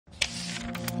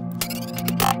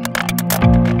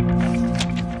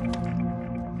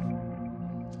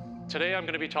Today I'm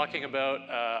going to be talking about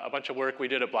a bunch of work we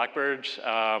did at Blackbird.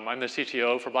 I'm the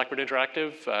CTO for Blackbird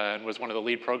Interactive and was one of the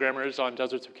lead programmers on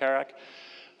Deserts of Kharak.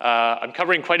 I'm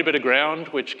covering quite a bit of ground,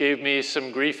 which gave me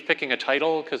some grief picking a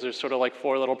title because there's sort of like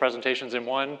 4 little presentations in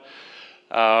one.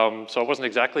 So I wasn't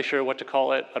exactly sure what to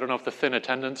call it. I don't know if the thin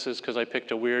attendance is because I picked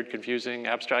a weird, confusing,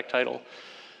 abstract title.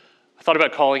 I thought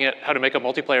about calling it How to Make a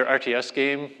Multiplayer RTS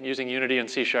Game Using Unity and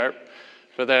C#.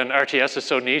 But then RTS is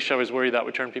so niche, I was worried that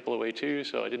would turn people away too,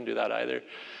 so I didn't do that either.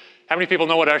 How many people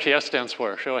know what RTS stands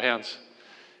for? Show of hands.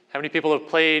 How many people have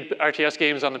played RTS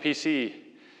games on the PC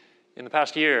in the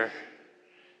past year?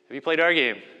 Have you played our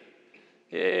game?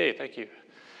 Yay, thank you.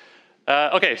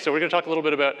 Okay, so we're going to talk a little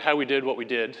bit about how we did what we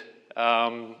did.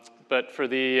 But for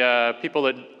the people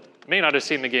that may not have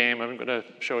seen the game, I'm going to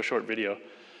show a short video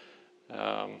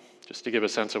just to give a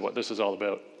sense of what this is all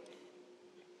about.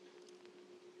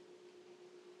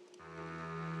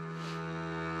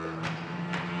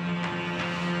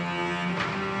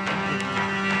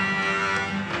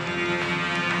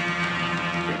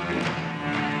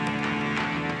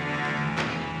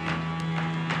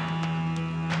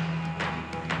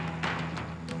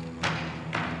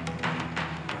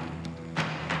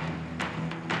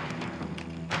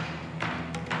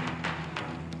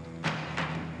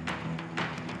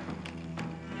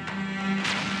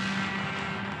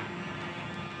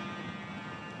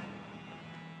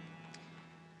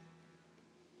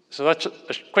 So that's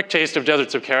a quick taste of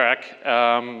Deserts of Kharak.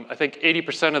 I think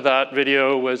 80% of that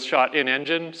video was shot in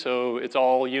engine, so it's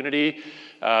all Unity.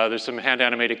 There's some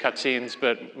hand-animated cutscenes,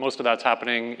 but most of that's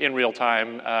happening in real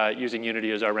time using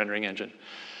Unity as our rendering engine.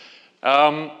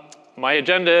 My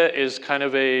agenda is kind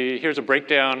of here's a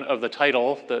breakdown of the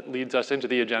title that leads us into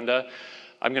the agenda.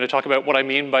 I'm going to talk about what I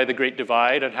mean by the Great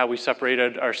Divide and how we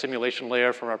separated our simulation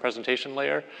layer from our presentation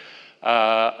layer.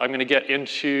 I'm going to get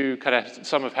into kind of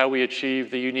some of how we achieve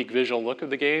the unique visual look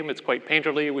of the game. It's quite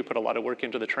painterly. We put a lot of work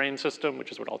into the terrain system,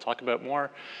 which is what I'll talk about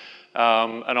more.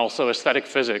 And also aesthetic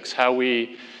physics, how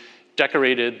we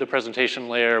decorated the presentation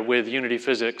layer with Unity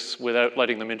physics without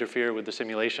letting them interfere with the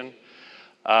simulation.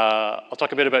 I'll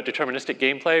talk a bit about deterministic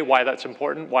gameplay, why that's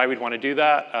important, why we'd want to do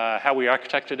that, how we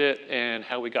architected it, and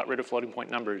how we got rid of floating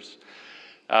point numbers.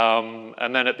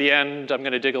 And then at the end, I'm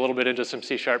going to dig a little bit into some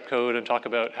C# code and talk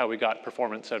about how we got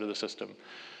performance out of the system.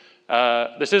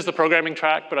 This is the programming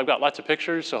track, but I've got lots of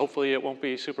pictures, so hopefully it won't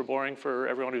be super boring for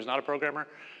everyone who's not a programmer.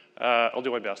 I'll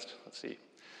do my best. Let's see.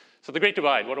 So the Great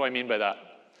Divide, what do I mean by that?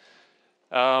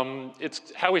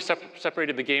 It's how we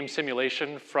separated the game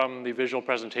simulation from the visual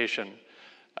presentation.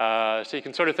 So you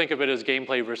can sort of think of it as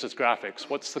gameplay versus graphics.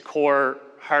 What's the core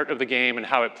heart of the game and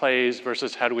how it plays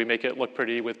versus how do we make it look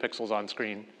pretty with pixels on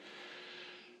screen?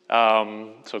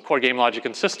 So core game logic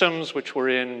and systems, which were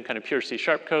in kind of pure C#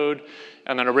 code,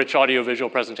 and then a rich audio-visual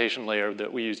presentation layer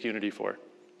that we used Unity for.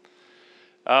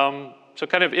 So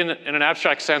kind of in an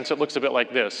abstract sense, it looks a bit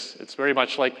like this. It's very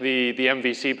much like the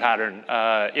MVC pattern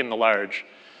in the large.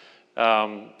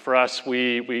 For us,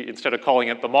 we instead of calling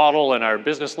it the model in our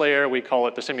business layer, we call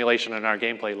it the simulation in our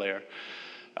gameplay layer.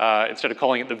 Instead of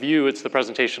calling it the view, it's the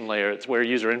presentation layer. It's where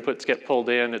user inputs get pulled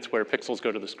in. It's where pixels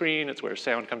go to the screen. It's where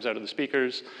sound comes out of the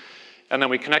speakers. And then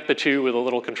we connect the two with a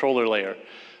little controller layer.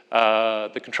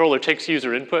 The controller takes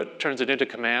user input, turns it into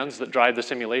commands that drive the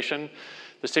simulation.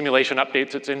 The simulation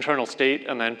updates its internal state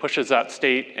and then pushes that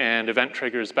state and event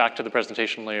triggers back to the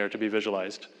presentation layer to be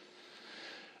visualized.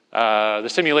 The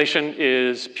simulation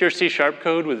is pure C#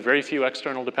 code with very few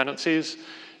external dependencies,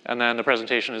 and then the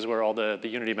presentation is where all the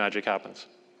Unity magic happens.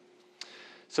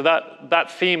 So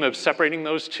that theme of separating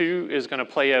those two is going to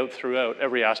play out throughout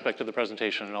every aspect of the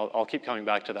presentation, and I'll keep coming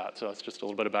back to that. So that's just a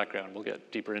little bit of background. We'll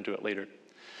get deeper into it later.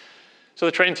 So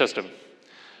the terrain system.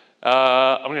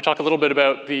 I'm going to talk a little bit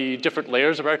about the different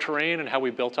layers of our terrain and how we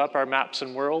built up our maps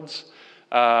and worlds.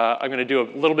 I'm going to do a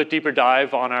little bit deeper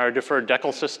dive on our deferred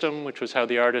decal system, which was how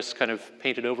the artists kind of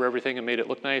painted over everything and made it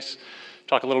look nice.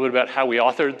 Talk a little bit about how we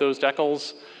authored those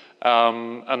decals,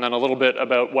 and then a little bit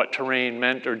about what terrain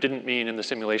meant or didn't mean in the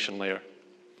simulation layer.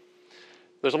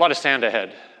 There's a lot of sand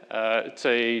ahead. It's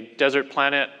a desert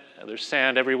planet. There's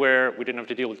sand everywhere. We didn't have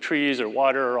to deal with trees or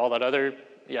water or all that other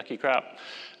yucky crap.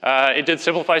 It did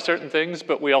simplify certain things,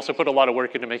 but we also put a lot of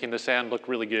work into making the sand look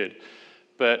really good.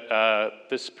 But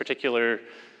this particular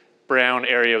brown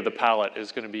area of the palette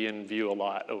is going to be in view a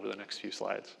lot over the next few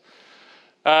slides.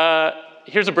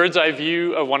 Here's a bird's eye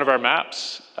view of one of our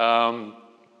maps.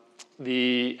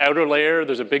 The outer layer,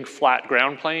 there's a big flat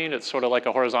ground plane. It's sort of like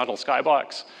a horizontal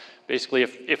skybox. Basically,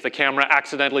 if the camera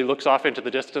accidentally looks off into the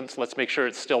distance, let's make sure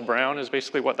it's still brown is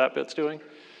basically what that bit's doing.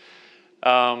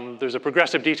 There's a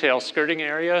progressive detail skirting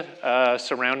area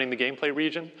surrounding the gameplay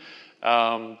region.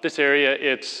 This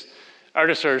area,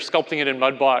 artists are sculpting it in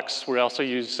Mudbox. We also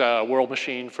use World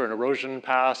Machine for an erosion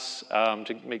pass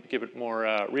to give it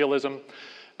more realism.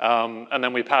 And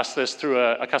then we pass this through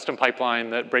a custom pipeline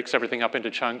that breaks everything up into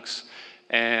chunks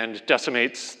and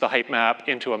decimates the height map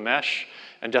into a mesh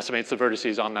and decimates the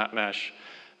vertices on that mesh.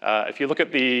 If you look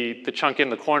at the chunk in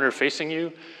the corner facing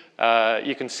you,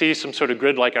 you can see some sort of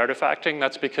grid-like artifacting.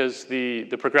 That's because the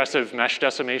progressive mesh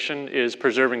decimation is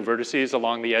preserving vertices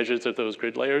along the edges of those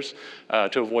grid layers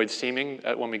to avoid seaming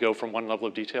when we go from one level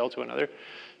of detail to another.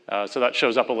 So that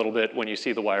shows up a little bit when you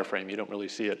see the wireframe. You don't really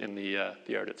see it in the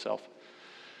art itself.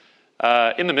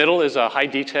 In the middle is a high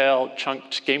detail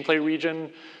chunked gameplay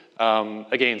region.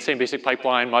 Again, same basic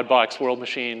pipeline, Mudbox, World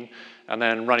Machine, and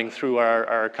then running through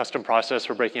our custom process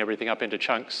for breaking everything up into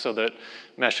chunks so that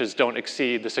meshes don't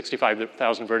exceed the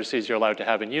 65,000 vertices you're allowed to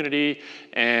have in Unity,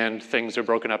 and things are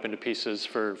broken up into pieces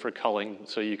for culling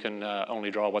so you can only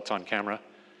draw what's on camera.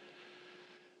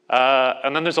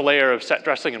 And then there's a layer of set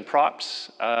dressing and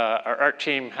props. Our art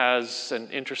team has an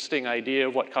interesting idea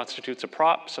of what constitutes a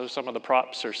prop. So some of the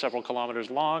props are several kilometers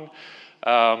long.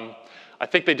 I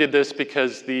think they did this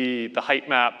because the height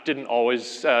map didn't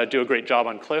always do a great job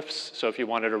on cliffs. So if you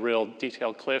wanted a real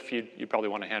detailed cliff, you'd probably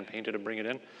want to hand paint it and bring it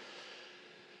in.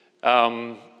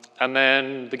 And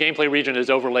then the gameplay region is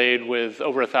overlaid with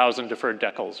over 1,000 deferred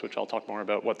decals, which I'll talk more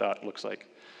about what that looks like.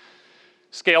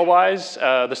 Scale-wise,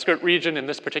 the skirt region in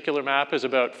this particular map is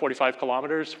about 45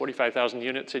 kilometers, 45,000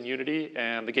 units in Unity,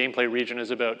 and the gameplay region is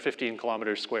about 15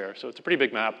 kilometers square. So it's a pretty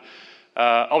big map.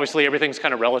 Obviously, everything's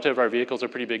kind of relative. Our vehicles are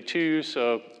pretty big too.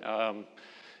 So,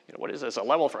 what is this? A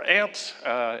level for ants?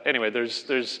 Anyway,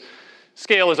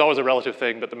 scale is always a relative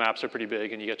thing, but the maps are pretty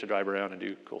big, and you get to drive around and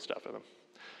do cool stuff in them.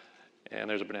 And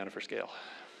there's a banana for scale.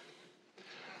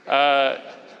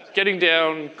 Getting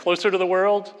down closer to the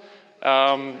world.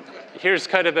 Here's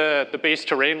kind of the base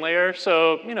terrain layer.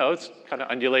 So, it's kind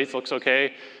of undulates, looks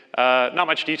okay. Not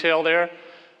much detail there.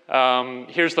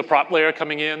 Here's the prop layer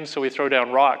coming in, so we throw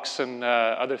down rocks and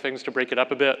other things to break it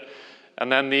up a bit.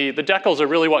 And then the decals are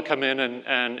really what come in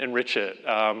and enrich it.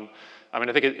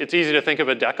 I think it's easy to think of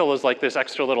a decal as like this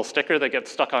extra little sticker that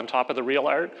gets stuck on top of the real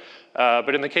art.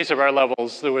 But in the case of our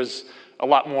levels, there was a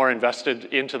lot more invested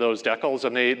into those decals,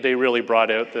 and they really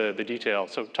brought out the detail.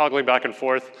 So toggling back and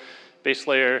forth, base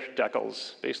layer,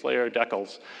 decals, base layer,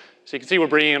 decals. So you can see we're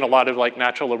bringing in a lot of like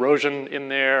natural erosion in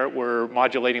there. We're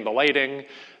modulating the lighting.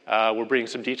 We're bringing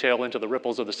some detail into the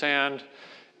ripples of the sand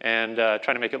and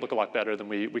trying to make it look a lot better than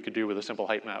we could do with a simple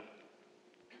height map.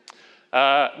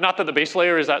 Not that the base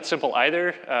layer is that simple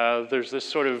either. There's this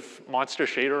sort of monster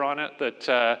shader on it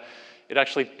that it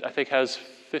actually, I think, has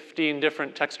 15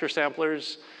 different texture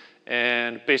samplers.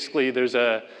 And basically, there's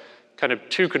a kind of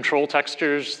 2 control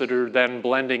textures that are then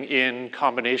blending in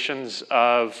combinations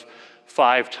of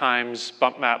 5 times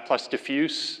bump map plus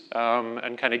diffuse,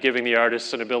 and kind of giving the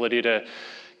artists an ability to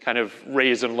kind of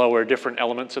raise and lower different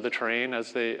elements of the terrain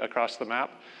across the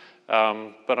map.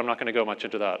 But I'm not going to go much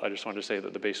into that. I just wanted to say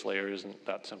that the base layer isn't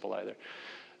that simple either.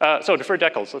 So deferred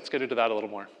decals, let's get into that a little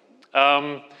more.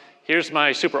 Here's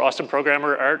my super awesome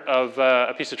programmer art of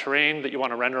a piece of terrain that you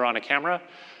want to render on a camera.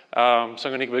 So I'm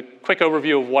going to give a quick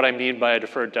overview of what I mean by a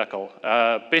deferred decal.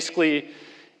 Basically,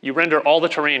 you render all the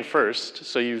terrain first.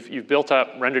 So you've built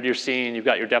up, rendered your scene, you've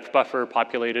got your depth buffer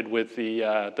populated with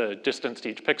the distance to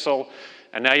each pixel,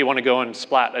 and now you want to go and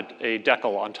splat a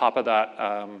decal on top of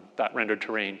that rendered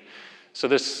terrain. So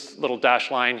this little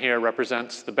dashed line here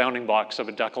represents the bounding box of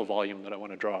a decal volume that I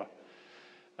want to draw.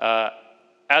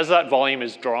 As that volume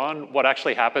is drawn, what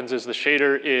actually happens is the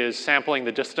shader is sampling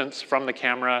the distance from the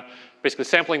camera, basically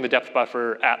sampling the depth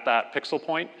buffer at that pixel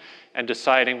point and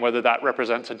deciding whether that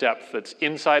represents a depth that's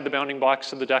inside the bounding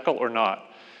box of the decal or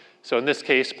not. So in this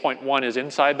case, point 1 is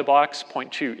inside the box,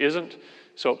 point 2 isn't.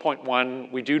 So at point 1,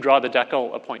 we do draw the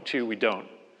decal, at point 2, we don't.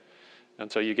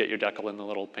 And so you get your decal in the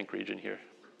little pink region here.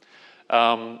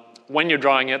 When you're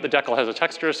drawing it, the decal has a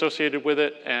texture associated with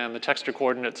it, and the texture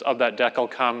coordinates of that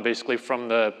decal come basically from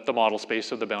the model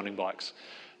space of the bounding box.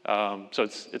 So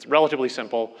it's relatively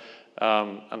simple,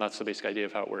 and that's the basic idea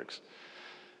of how it works.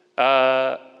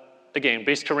 Again,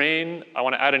 base terrain, I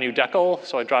want to add a new decal,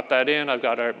 so I drop that in. I've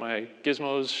got my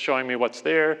gizmos showing me what's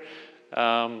there.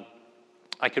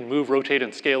 I can move, rotate,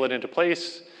 and scale it into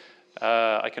place.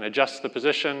 I can adjust the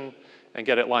position and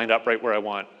get it lined up right where I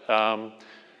want.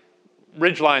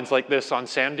 Ridge lines like this on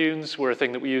sand dunes were a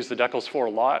thing that we use the decals for a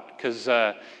lot, because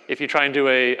if you try and do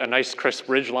a nice crisp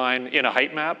ridge line in a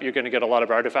height map, you're going to get a lot of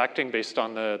artifacting based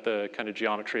on the kind of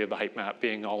geometry of the height map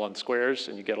being all on squares,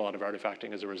 and you get a lot of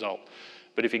artifacting as a result.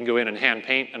 But if you can go in and hand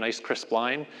paint a nice crisp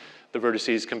line, the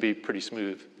vertices can be pretty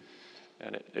smooth.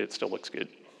 and it still looks good.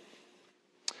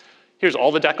 Here's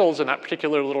all the decals in that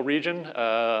particular little region,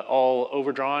 all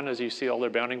overdrawn as you see all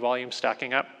their bounding volumes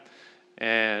stacking up.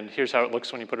 And here's how it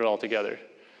looks when you put it all together.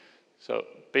 So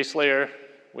base layer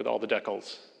with all the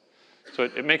decals. So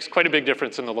it makes quite a big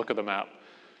difference in the look of the map.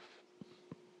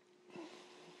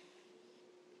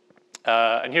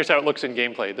 And here's how it looks in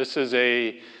gameplay. This is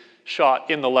a shot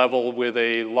in the level with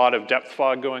a lot of depth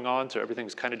fog going on, so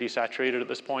everything's kind of desaturated at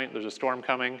this point. There's a storm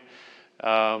coming.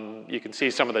 You can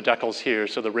see some of the decals here,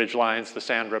 so the ridge lines, the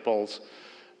sand ripples.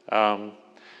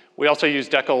 We also use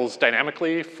decals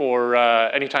dynamically for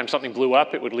anytime something blew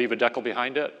up, it would leave a decal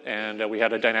behind it. And we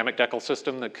had a dynamic decal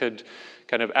system that could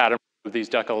kind of add and remove these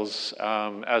decals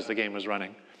as the game was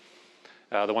running.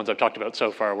 The ones I've talked about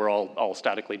so far were all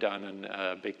statically done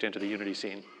and baked into the Unity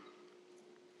scene.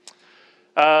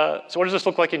 So what does this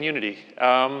look like in Unity?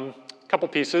 Couple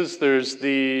pieces. There's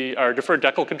our deferred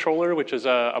decal controller, which is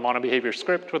a monobehavior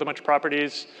script with a bunch of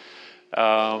properties.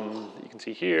 You can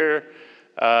see here.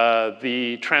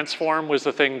 The transform was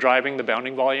the thing driving the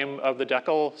bounding volume of the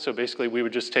decal. So basically we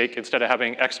would just take, instead of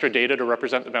having extra data to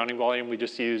represent the bounding volume, we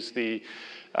just use the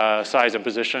size and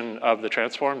position of the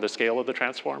transform, the scale of the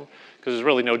transform, because there's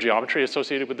really no geometry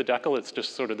associated with the decal. It's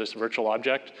just sort of this virtual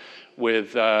object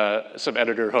with some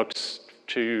editor hooks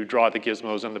to draw the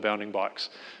gizmos in the bounding box.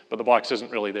 But the box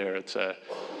isn't really there. It's a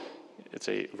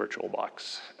virtual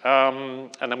box. And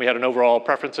then we had an overall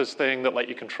preferences thing that let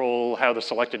you control how the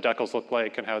selected decals look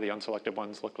like and how the unselected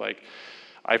ones look like.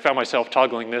 I found myself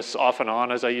toggling this off and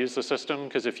on as I use the system,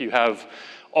 because if you have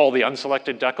all the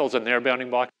unselected decals and their bounding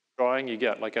box drawing, you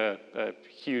get like a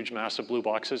huge mass of blue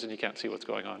boxes and you can't see what's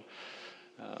going on.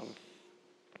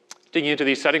 Digging into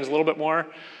these settings a little bit more,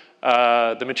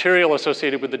 the material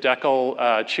associated with the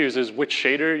decal chooses which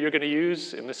shader you're going to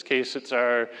use. In this case, it's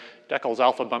our decal's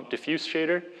alpha bump diffuse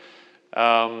shader.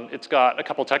 It's got a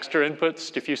couple texture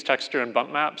inputs, diffuse texture and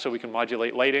bump map, so we can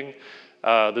modulate lighting.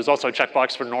 There's also a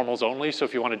checkbox for normals only, so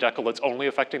if you want a decal that's only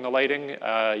affecting the lighting,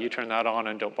 you turn that on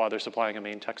and don't bother supplying a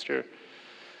main texture.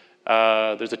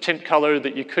 There's a tint color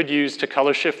that you could use to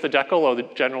color shift the decal, although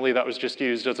generally that was just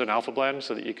used as an alpha blend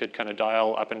so that you could kind of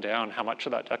dial up and down how much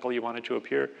of that decal you wanted to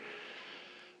appear.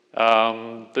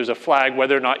 There's a flag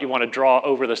whether or not you want to draw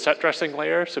over the set dressing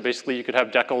layer. So basically you could have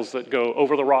decals that go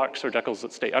over the rocks or decals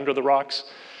that stay under the rocks.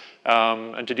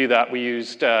 And to do that, we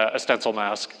used a stencil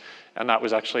mask. And that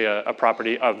was actually a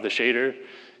property of the shader.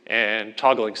 And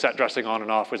toggling set dressing on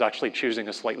and off was actually choosing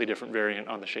a slightly different variant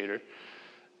on the shader.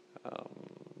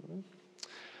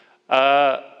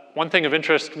 One thing of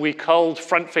interest, we culled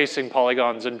front-facing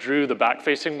polygons and drew the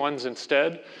back-facing ones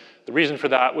instead. The reason for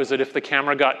that was that if the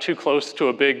camera got too close to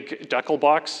a big decal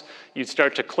box, you'd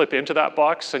start to clip into that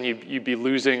box and you'd be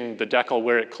losing the decal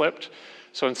where it clipped.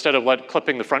 So instead of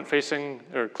clipping the front-facing,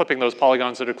 or clipping those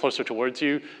polygons that are closer towards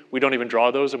you, we don't even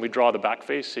draw those and we draw the back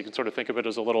face. So you can sort of think of it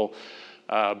as a little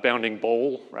bounding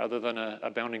bowl rather than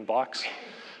a bounding box.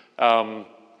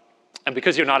 And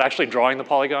because you're not actually drawing the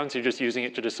polygons, you're just using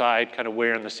it to decide kind of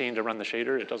where in the scene to run the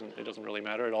shader. It doesn't really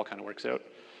matter. It all kind of works out.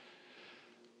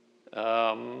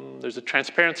 There's a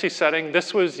transparency setting.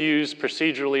 This was used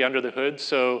procedurally under the hood.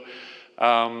 So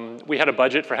we had a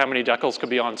budget for how many decals could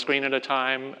be on screen at a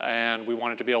time, and we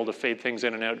wanted to be able to fade things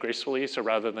in and out gracefully. So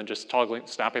rather than just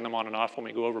snapping them on and off when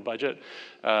we go over budget,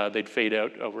 they'd fade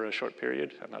out over a short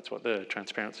period, and that's what the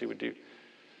transparency would do.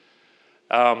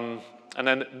 And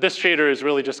then this shader is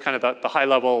really just kind of the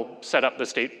high-level setup, the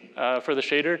state for the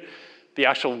shader. The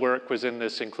actual work was in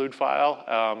this include file.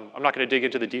 I'm not going to dig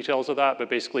into the details of that, but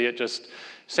basically it just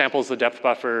samples the depth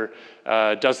buffer,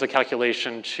 does the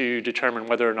calculation to determine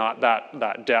whether or not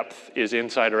that depth is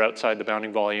inside or outside the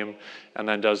bounding volume, and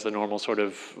then does the normal sort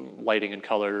of lighting and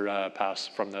color pass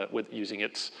from using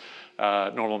its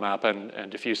normal map and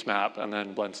diffuse map, and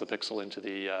then blends the pixel into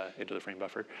the frame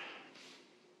buffer.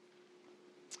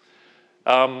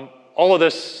 All of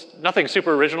this, nothing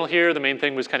super original here. The main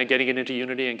thing was kind of getting it into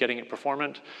Unity and getting it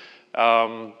performant.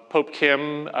 Pope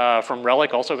Kim from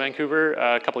Relic, also Vancouver,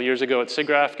 a couple of years ago at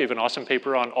SIGGRAPH, gave an awesome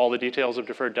paper on all the details of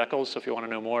deferred decals. So if you want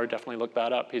to know more, definitely look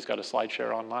that up. He's got a slide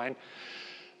share online.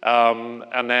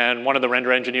 And then one of the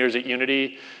render engineers at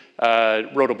Unity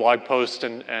wrote a blog post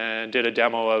and did a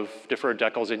demo of deferred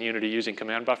decals in Unity using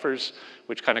command buffers,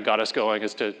 which kind of got us going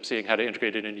as to seeing how to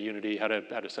integrate it into Unity, how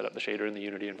to set up the shader in the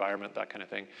Unity environment, that kind of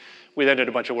thing. We then did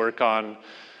a bunch of work on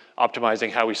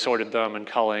optimizing how we sorted them and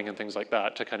culling and things like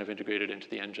that to kind of integrate it into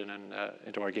the engine and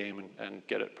into our game and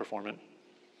get it performant.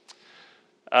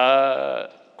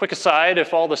 Quick aside,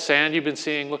 if all the sand you've been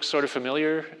seeing looks sort of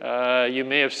familiar, you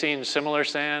may have seen similar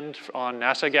sand on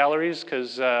NASA galleries,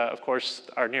 because of course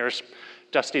our nearest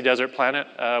dusty desert planet.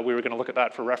 We were going to look at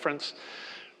that for reference.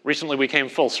 Recently, we came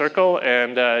full circle,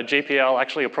 and JPL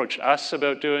actually approached us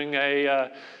about doing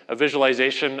a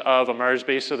visualization of a Mars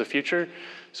base of the future.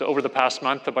 So over the past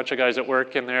month, a bunch of guys at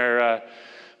work in their,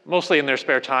 mostly in their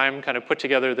spare time, kind of put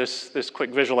together this quick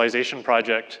visualization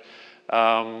project,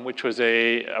 which was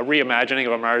a reimagining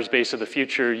of a Mars base of the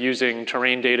future using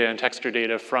terrain data and texture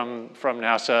data from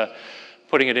NASA,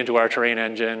 putting it into our terrain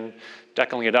engine,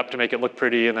 deckling it up to make it look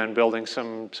pretty, and then building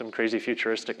some crazy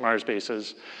futuristic Mars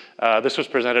bases. This was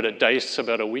presented at DICE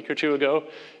about a week or two ago,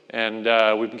 and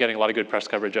we've been getting a lot of good press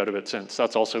coverage out of it since.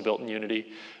 That's also built in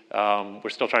Unity. We're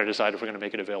still trying to decide if we're going to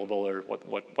make it available or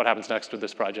what happens next with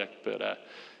this project, but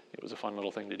it was a fun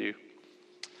little thing to do.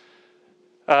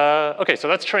 Okay, so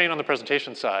that's terrain on the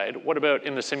presentation side. What about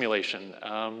in the simulation?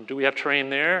 Do we have terrain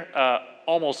there?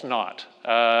 Almost not.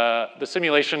 The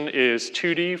simulation is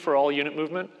 2D for all unit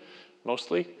movement,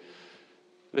 mostly.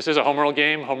 This is a Homeworld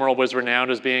game. Homeworld was renowned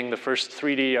as being the first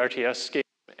 3D RTS game,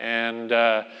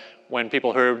 and when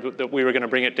people heard that we were going to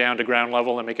bring it down to ground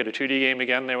level and make it a 2D game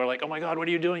again, they were like, oh my God, what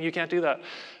are you doing? You can't do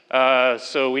that.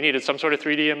 So we needed some sort of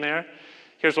 3D in there.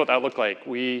 Here's what that looked like.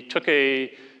 We took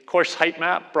a course height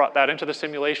map, brought that into the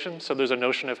simulation, so there's a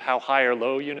notion of how high or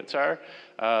low units are.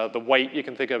 The white you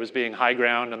can think of as being high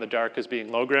ground and the dark as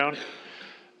being low ground.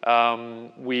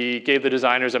 We gave the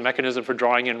designers a mechanism for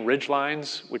drawing in ridge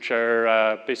lines, which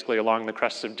are basically along the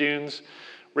crests of dunes.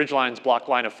 Ridge lines block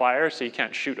line of fire, so you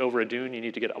can't shoot over a dune. You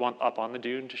need to get up on the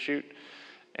dune to shoot.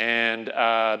 And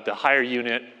a higher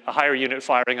unit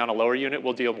firing on a lower unit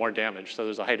will deal more damage, so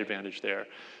there's a height advantage there.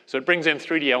 So it brings in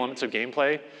 3D elements of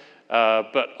gameplay,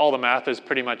 but all the math is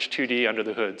pretty much 2D under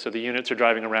the hood. So the units are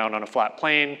driving around on a flat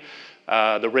plane.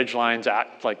 The ridge lines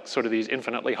act like sort of these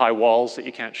infinitely high walls that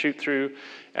you can't shoot through.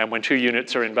 And when two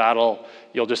units are in battle,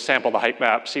 you'll just sample the height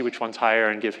map, see which one's higher,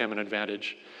 and give him an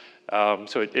advantage.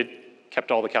 So it kept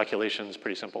all the calculations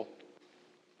pretty simple.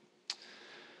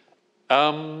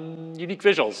 Unique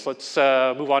visuals. Let's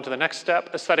move on to the next step,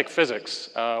 aesthetic physics.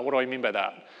 What do I mean by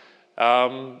that?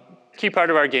 Key part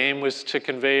of our game was to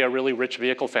convey a really rich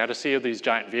vehicle fantasy of these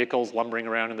giant vehicles lumbering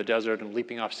around in the desert and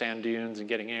leaping off sand dunes and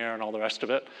getting air and all the rest of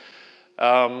it.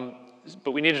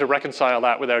 But we needed to reconcile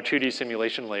that with our 2D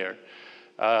simulation layer.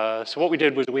 So what we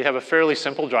did was we have a fairly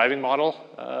simple driving model,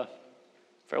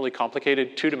 fairly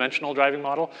complicated two-dimensional driving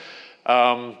model,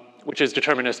 which is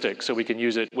deterministic, so we can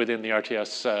use it within the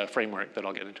RTS framework that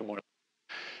I'll get into more.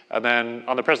 And then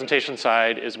on the presentation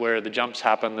side is where the jumps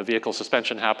happen, the vehicle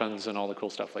suspension happens, and all the cool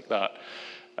stuff like that.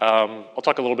 I'll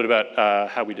talk a little bit about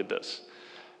how we did this.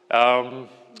 So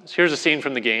here's a scene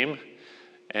from the game,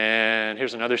 and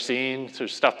here's another scene. So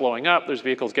there's stuff blowing up, there's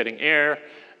vehicles getting air.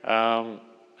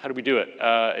 How do we do it?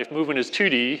 If movement is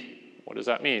 2D, what does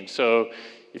that mean? So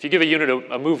if you give a unit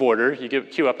a move order, you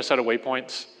queue up a set of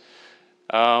waypoints.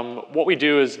 What we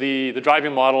do is the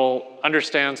driving model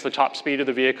understands the top speed of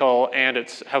the vehicle and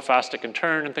how fast it can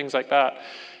turn and things like that.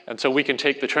 And so we can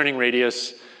take the turning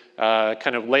radius,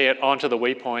 kind of lay it onto the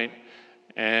waypoint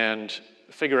and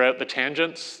figure out the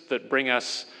tangents that bring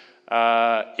us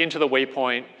into the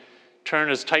waypoint, turn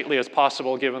as tightly as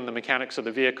possible given the mechanics of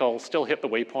the vehicle, still hit the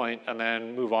waypoint, and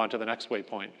then move on to the next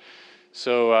waypoint.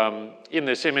 So in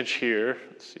this image here,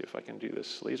 let's see if I can do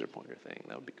this laser pointer thing.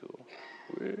 That would be cool.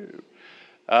 Woo.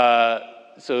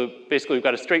 So basically we've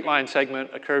got a straight line segment,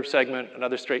 a curve segment,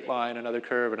 another straight line, another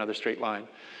curve, another straight line.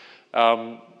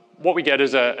 What we get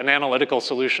is an analytical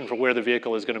solution for where the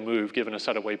vehicle is going to move given a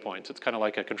set of waypoints. It's kind of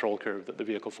like a control curve that the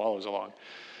vehicle follows along.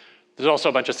 There's also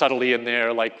a bunch of subtlety in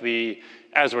there, like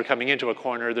as we're coming into a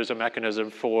corner, there's a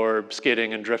mechanism for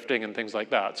skidding and drifting and things like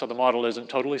that. So the model isn't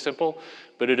totally simple,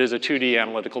 but it is a 2D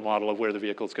analytical model of where the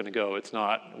vehicle is going to go.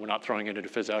 We're not throwing it into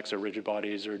physics or rigid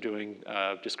bodies or doing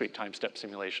discrete time step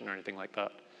simulation or anything like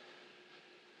that.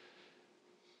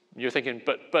 You're thinking,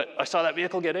 but I saw that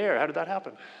vehicle get air. How did that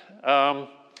happen?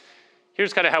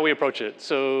 Here's kind of how we approach it.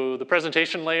 So the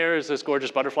presentation layer is this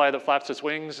gorgeous butterfly that flaps its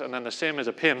wings, and then the sim is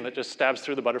a pin that just stabs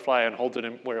through the butterfly and holds it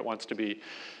in where it wants to be.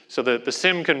 So the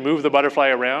sim can move the butterfly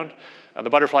around, and the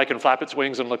butterfly can flap its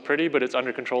wings and look pretty, but it's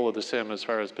under control of the sim as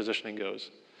far as positioning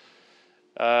goes.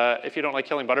 If you don't like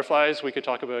killing butterflies, we could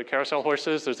talk about carousel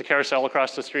horses. There's a carousel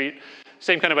across the street.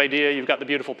 Same kind of idea. You've got the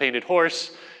beautiful painted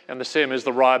horse, and the sim is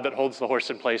the rod that holds the horse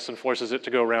in place and forces it to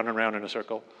go round and round in a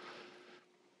circle.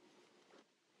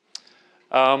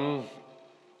 So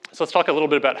let's talk a little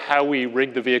bit about how we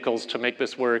rig the vehicles to make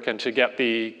this work and to get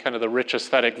the kind of the rich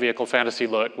aesthetic vehicle fantasy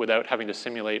look without having to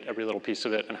simulate every little piece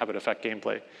of it and have it affect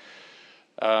gameplay.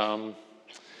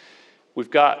 We've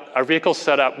got our vehicles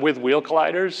set up with wheel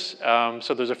colliders.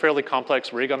 So there's a fairly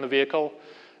complex rig on the vehicle.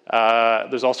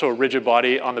 There's also a rigid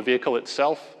body on the vehicle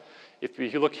itself. If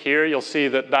you look here, you'll see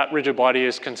that that rigid body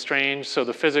is constrained, so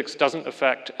the physics doesn't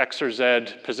affect X or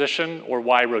Z position or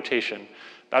Y rotation.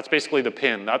 That's basically the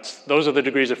pin. Those are the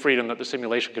degrees of freedom that the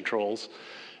simulation controls.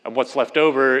 And what's left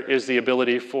over is the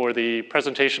ability for the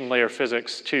presentation layer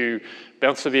physics to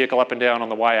bounce the vehicle up and down on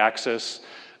the Y-axis,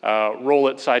 roll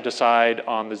it side to side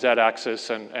on the Z-axis,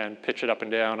 and pitch it up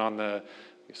and down on the,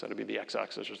 I guess that would be the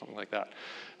X-axis or something like that.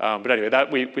 But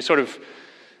anyway, we sort of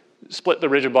split the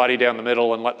rigid body down the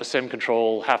middle and let the sim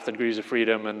control half the degrees of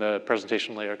freedom and the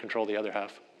presentation layer control the other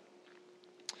half.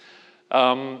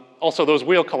 Also, those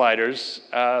wheel colliders,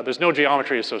 there's no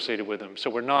geometry associated with them, so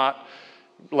we're not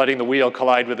letting the wheel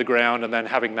collide with the ground and then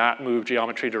having that move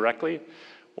geometry directly.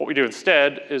 What we do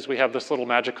instead is we have this little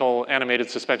magical animated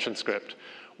suspension script.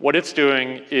 What it's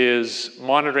doing is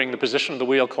monitoring the position of the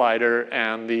wheel collider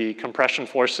and the compression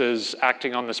forces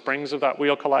acting on the springs of that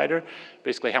wheel collider.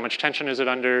 Basically, how much tension is it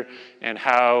under and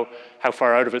how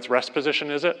far out of its rest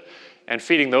position is it, and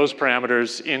feeding those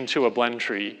parameters into a blend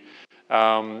tree.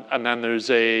 And then there's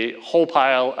a whole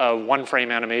pile of one-frame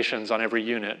animations on every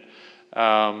unit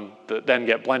that then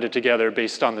get blended together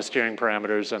based on the steering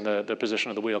parameters and the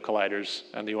position of the wheel colliders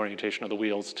and the orientation of the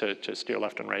wheels to steer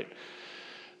left and right.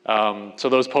 So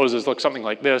those poses look something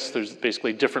like this. There's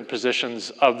basically different positions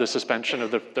of the suspension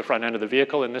of the front end of the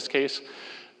vehicle in this case.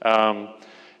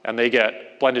 And they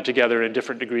get blended together in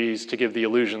different degrees to give the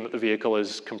illusion that the vehicle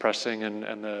is compressing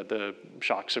and the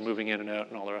shocks are moving in and out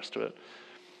and all the rest of it.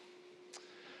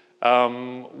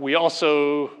 We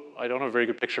also, I don't have a very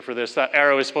good picture for this. That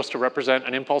arrow is supposed to represent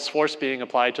an impulse force being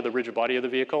applied to the rigid body of the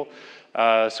vehicle.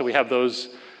 So we have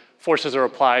those forces are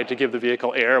applied to give the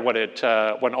vehicle air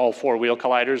when all four wheel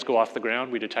colliders go off the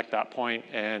ground. We detect that point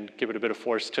and give it a bit of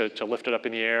force to lift it up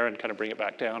in the air and kind of bring it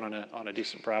back down on a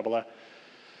decent parabola.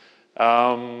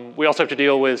 We also have to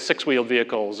deal with six-wheeled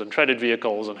vehicles and treaded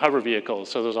vehicles and hover vehicles.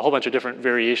 So there's a whole bunch of different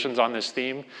variations on this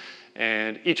theme.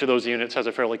 And each of those units has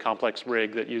a fairly complex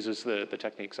rig that uses the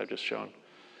techniques I've just shown.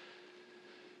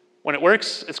 When it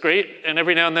works, it's great, and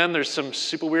every now and then there's some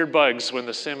super weird bugs when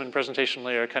the sim and presentation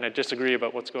layer kind of disagree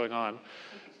about what's going on.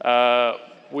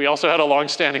 We also had a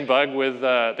long-standing bug with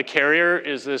the carrier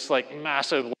is this like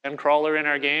massive land crawler in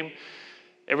our game.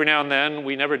 Every now and then,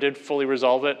 we never did fully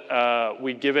resolve it.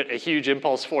 We'd give it a huge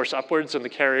impulse force upwards, and the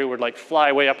carrier would like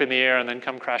fly way up in the air and then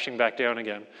come crashing back down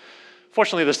again.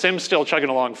 Fortunately, the sim's still chugging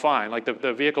along fine. Like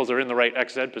the vehicles are in the right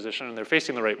XZ position and they're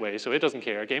facing the right way, so it doesn't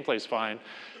care. Gameplay's fine.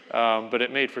 But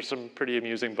it made for some pretty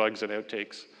amusing bugs and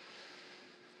outtakes.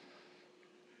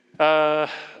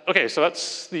 Okay, so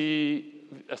that's the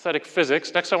aesthetic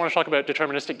physics. Next, I want to talk about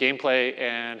deterministic gameplay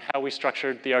and how we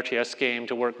structured the RTS game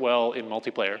to work well in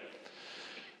multiplayer,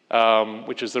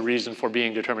 which is the reason for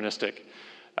being deterministic.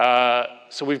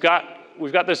 So we've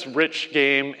got this rich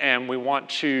game, and we want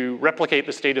to replicate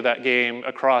the state of that game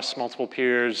across multiple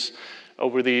peers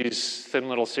over these thin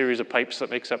little series of pipes that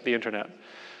makes up the internet.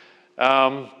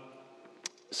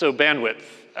 So bandwidth.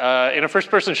 In a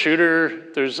first-person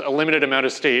shooter, there's a limited amount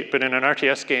of state, but in an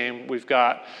RTS game, we've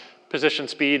got position,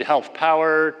 speed, health,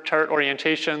 power, turret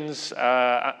orientations,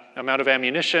 amount of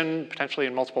ammunition, potentially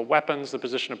in multiple weapons, the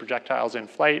position of projectiles in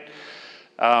flight,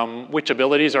 which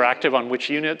abilities are active on which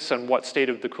units and what state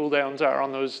of the cooldowns are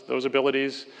on those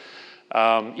abilities.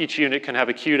 Each unit can have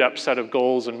a queued up set of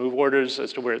goals and move orders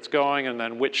as to where it's going, and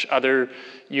then which other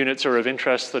units are of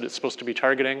interest that it's supposed to be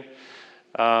targeting.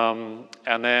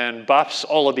 And then buffs,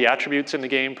 all of the attributes in the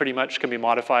game pretty much can be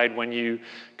modified when you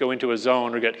go into a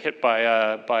zone or get hit by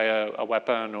a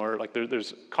weapon, or like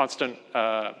there's constant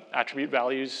attribute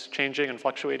values changing and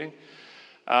fluctuating.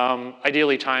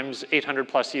 Ideally times 800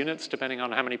 plus units, depending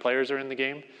on how many players are in the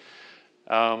game.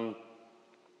 And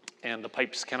the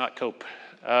pipes cannot cope.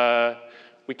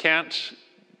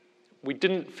 We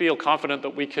didn't feel confident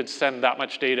that we could send that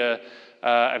much data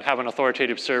and have an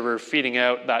authoritative server feeding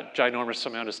out that ginormous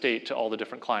amount of state to all the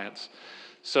different clients.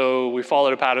 So we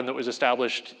followed a pattern that was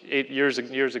established 8 years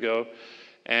ago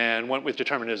and went with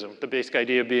determinism. The basic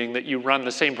idea being that you run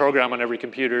the same program on every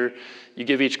computer, you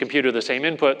give each computer the same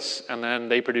inputs, and then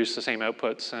they produce the same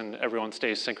outputs, and everyone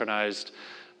stays synchronized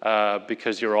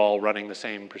because you're all running the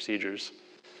same procedures.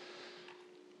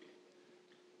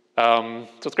 So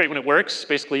it's great when it works.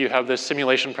 Basically, you have this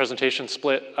simulation presentation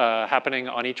split happening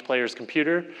on each player's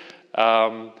computer.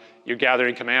 You're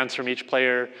gathering commands from each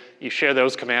player. You share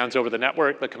those commands over the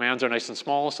network. The commands are nice and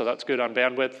small, so that's good on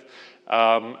bandwidth.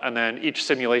 And then each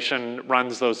simulation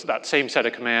runs that same set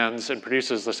of commands and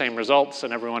produces the same results,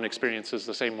 and everyone experiences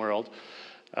the same world.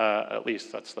 At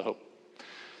least that's the hope.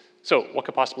 So what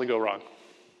could possibly go wrong?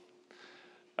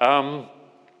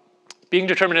 Being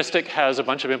deterministic has a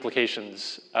bunch of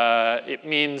implications. It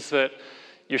means that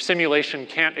your simulation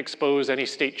can't expose any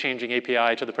state-changing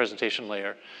API to the presentation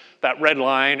layer. That red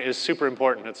line is super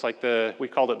important. It's like we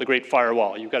called it the great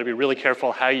firewall. You've got to be really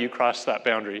careful how you cross that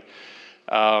boundary.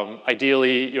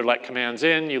 Ideally, you let commands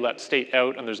in, you let state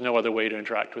out, and there's no other way to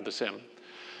interact with the sim.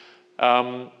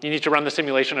 You need to run the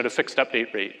simulation at a fixed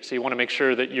update rate. So you want to make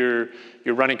sure that you're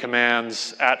running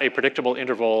commands at a predictable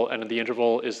interval, and the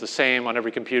interval is the same on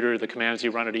every computer. The commands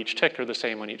you run at each tick are the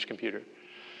same on each computer.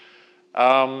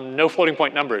 No floating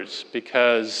point numbers,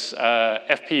 because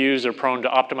FPUs are prone to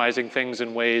optimizing things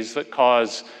in ways that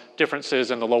cause differences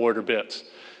in the low order bits.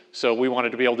 So we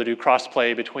wanted to be able to do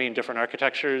cross-play between different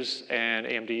architectures and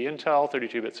AMD Intel,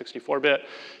 32-bit, 64-bit,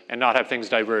 and not have things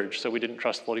diverge. So we didn't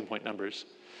trust floating point numbers.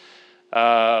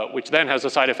 Which then has the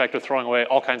side effect of throwing away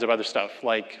all kinds of other stuff,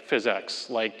 like PhysX,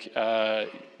 like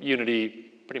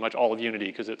Unity, pretty much all of Unity,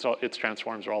 because its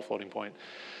transforms are all floating point.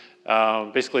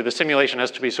 Basically, the simulation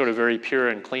has to be sort of very pure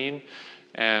and clean,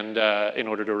 and in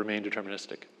order to remain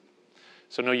deterministic.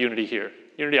 So no Unity here.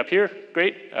 Unity up here,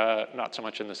 great, not so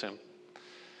much in the sim.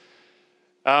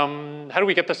 How do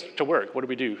we get this to work? What do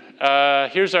we do?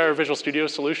 Here's our Visual Studio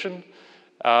solution.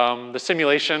 The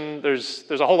simulation, there's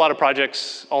a whole lot of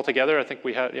projects altogether. I think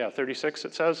we had, 36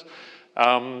 it says.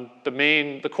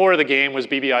 The core of the game was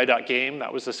bbi.game.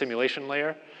 That was the simulation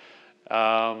layer.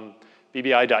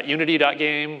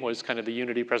 bbi.unity.game was kind of the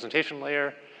Unity presentation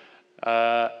layer.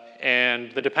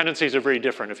 And the dependencies are very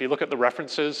different. If you look at the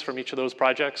references from each of those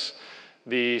projects,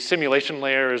 the simulation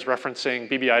layer is referencing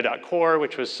bbi.core,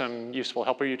 which was some useful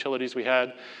helper utilities we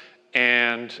had,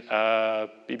 and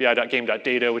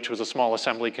bbi.game.data, which was a small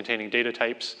assembly containing data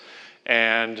types,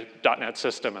 and .NET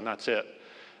System, and that's it.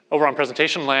 Over on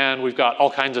presentation land, we've got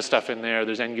all kinds of stuff in there.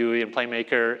 There's NGUI and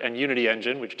Playmaker and Unity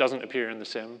Engine, which doesn't appear in the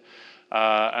sim,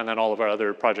 and then all of our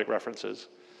other project references.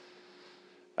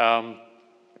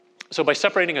 So by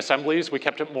separating assemblies, we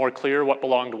kept it more clear what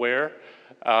belonged where.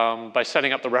 By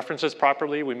setting up the references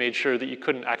properly, we made sure that you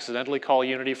couldn't accidentally call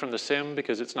Unity from the sim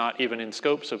because it's not even in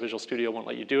scope, so Visual Studio won't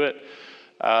let you do it.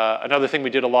 Another thing we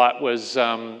did a lot was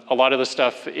a lot of the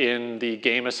stuff in the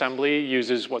game assembly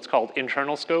uses what's called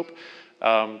internal scope. So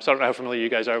I don't know how familiar you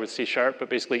guys are with C#, but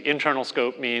basically internal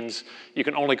scope means you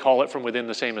can only call it from within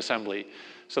the same assembly.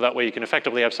 So that way you can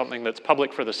effectively have something that's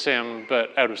public for the sim,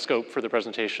 but out of scope for the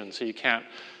presentation. So you can't,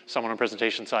 someone on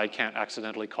presentation side can't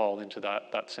accidentally call into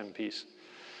that sim piece.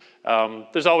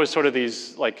 There's always sort of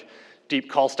these like deep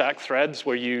call stack threads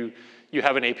where you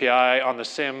have an API on the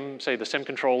sim, say the sim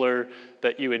controller,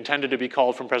 that you intended to be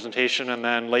called from presentation, and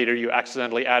then later you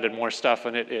accidentally added more stuff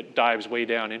and it dives way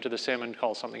down into the sim and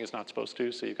calls something it's not supposed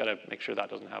to, so you've got to make sure that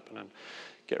doesn't happen and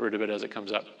get rid of it as it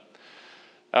comes up.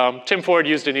 Tim Ford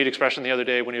used a neat expression the other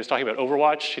day when he was talking about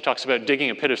Overwatch. He talks about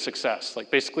digging a pit of success,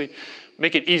 like basically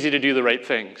make it easy to do the right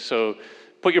thing. So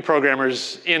put your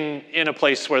programmers in a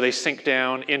place where they sink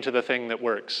down into the thing that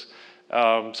works.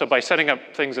 So by setting up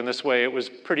things in this way, it was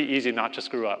pretty easy not to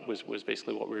screw up, was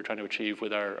basically what we were trying to achieve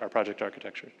with our project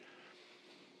architecture.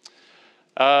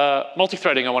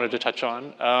 Multi-threading I wanted to touch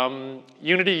on.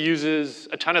 Unity uses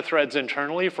a ton of threads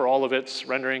internally for all of its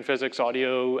rendering, physics,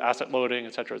 audio, asset loading,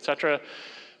 et cetera,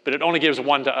 but it only gives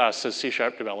one to us as C#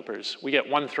 developers. We get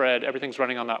one thread, everything's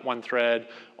running on that one thread,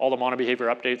 all the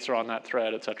monobehavior updates are on that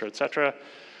thread, et cetera, et cetera.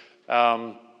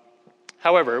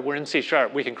 However, we're in C#,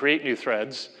 we can create new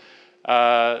threads.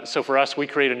 So for us, we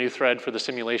create a new thread for the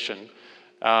simulation.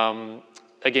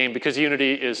 Again, because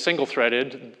Unity is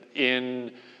single-threaded,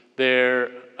 in their,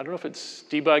 I don't know if it's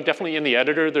debug, definitely in the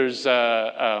editor, there's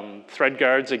thread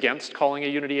guards against calling a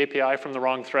Unity API from the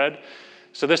wrong thread.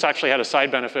 So this actually had a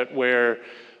side benefit where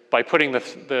by putting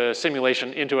the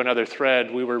simulation into another thread,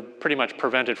 we were pretty much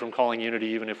prevented from calling Unity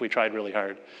even if we tried really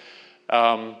hard.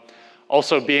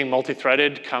 Also, being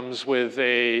multi-threaded comes with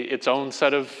its own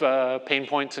set of pain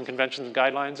points and conventions and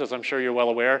guidelines, as I'm sure you're well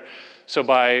aware. So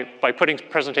by putting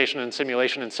presentation and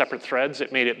simulation in separate threads,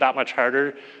 it made it that much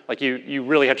harder. Like you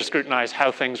really had to scrutinize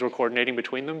how things were coordinating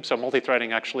between them. So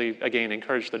multi-threading actually, again,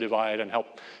 encouraged the divide and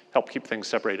help keep things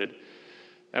separated.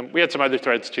 And we had some other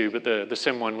threads too, but the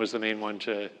sim one was the main one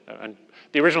and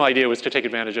the original idea was to take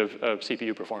advantage of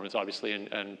CPU performance, obviously,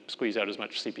 and squeeze out as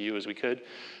much CPU as we could.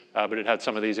 But it had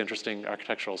some of these interesting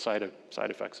architectural side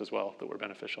effects as well that were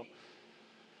beneficial.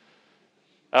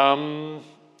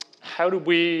 How do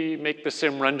we make the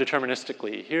sim run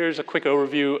deterministically? Here's a quick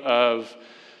overview of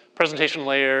presentation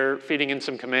layer, feeding in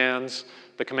some commands.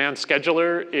 The command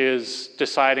scheduler is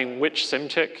deciding which sim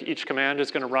tick each command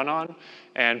is going to run on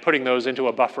and putting those into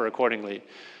a buffer accordingly.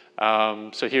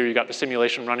 So here you got the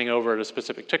simulation running over at a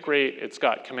specific tick rate. It's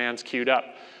got commands queued up.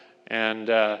 And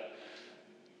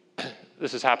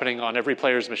This is happening on every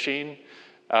player's machine.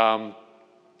 The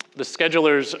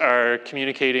schedulers are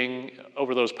communicating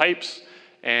over those pipes,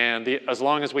 and as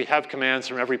long as we have commands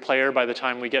from every player by the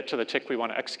time we get to the tick we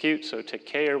want to execute, so tick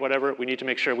K or whatever, we need to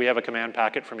make sure we have a command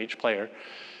packet from each player.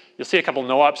 You'll see a couple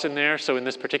no-ops in there. So in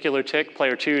this particular tick,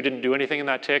 player 2 didn't do anything in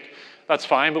that tick. That's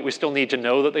fine, but we still need to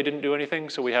know that they didn't do anything,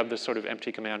 so we have this sort of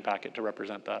empty command packet to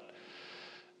represent that.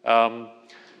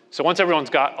 So once everyone's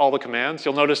got all the commands,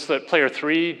 you'll notice that player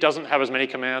 3 doesn't have as many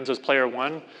commands as player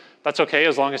 1. That's okay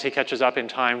as long as he catches up in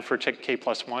time for tick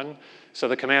K+1. So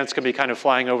the commands can be kind of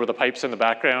flying over the pipes in the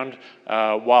background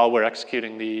while we're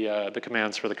executing the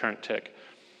commands for the current tick.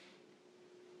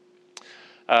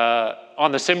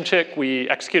 On the sim tick, we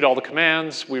execute all the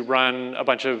commands, we run a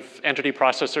bunch of entity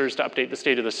processors to update the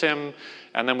state of the sim,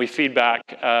 and then we feed back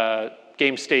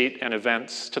game state and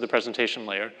events to the presentation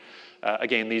layer.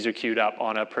 Again, these are queued up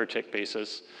on a per tick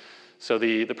basis. So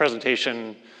the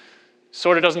presentation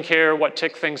sort of doesn't care what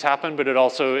tick things happen, but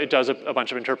it does a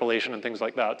bunch of interpolation and things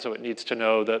like that. So it needs to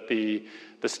know that the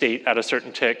state at a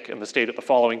certain tick and the state at the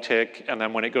following tick, and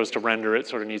then when it goes to render, it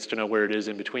sort of needs to know where it is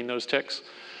in between those ticks.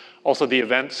 Also the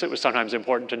events, it was sometimes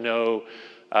important to know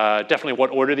definitely what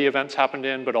order the events happened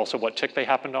in, but also what tick they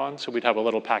happened on. So we'd have a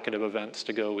little packet of events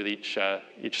to go with each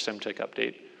sim tick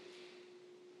update.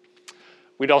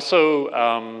 We'd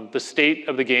also, the state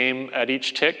of the game at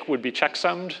each tick would be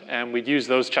checksummed, and we'd use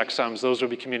those checksums. Those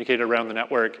would be communicated around the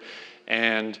network.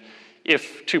 And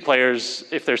if two players,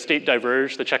 if their state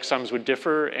diverged, the checksums would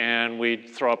differ, and we'd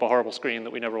throw up a horrible screen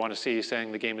that we never want to see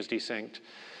saying the game is desynced.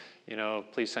 You know,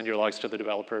 please send your logs to the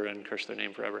developer and curse their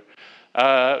name forever.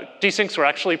 Desyncs were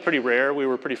actually pretty rare. We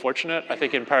were pretty fortunate, I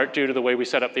think in part due to the way we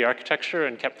set up the architecture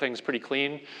and kept things pretty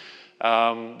clean.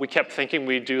 We kept thinking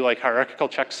we'd do like hierarchical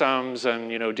checksums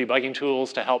and debugging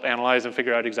tools to help analyze and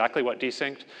figure out exactly what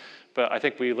desynced. But I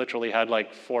think we literally had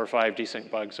like 4 or 5 desync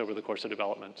bugs over the course of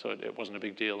development, so it wasn't a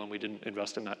big deal, and we didn't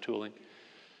invest in that tooling.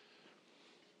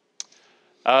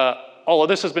 All of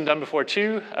this has been done before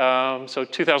too. So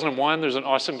 2001, there's an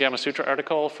awesome Gamma Sutra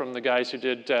article from the guys who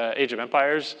did Age of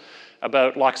Empires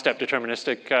about lockstep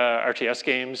deterministic RTS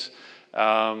games,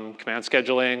 command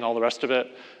scheduling, all the rest of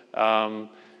it.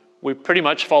 We pretty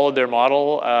much followed their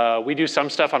model. We do some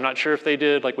stuff I'm not sure if they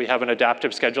did, like we have an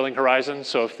adaptive scheduling horizon.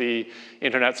 So if the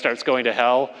internet starts going to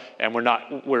hell and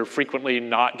we're frequently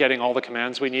not getting all the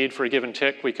commands we need for a given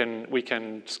tick, we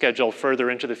can schedule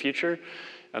further into the future.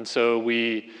 And so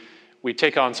we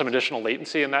take on some additional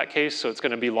latency in that case, so it's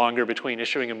going to be longer between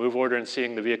issuing a move order and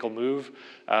seeing the vehicle move,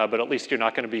 but at least you're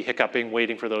not going to be hiccuping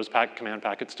waiting for those command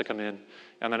packets to come in.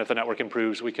 And then if the network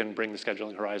improves, we can bring the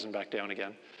scheduling horizon back down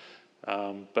again.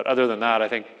 But other than that, I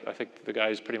think the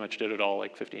guys pretty much did it all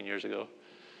like 15 years ago.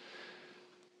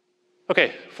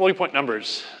 Okay, floating point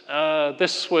numbers.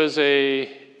 This was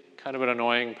a kind of an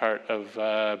annoying part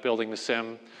of building the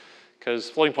sim, because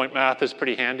floating point math is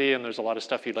pretty handy and there's a lot of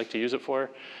stuff you'd like to use it for.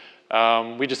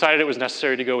 We decided it was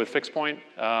necessary to go with fixed point.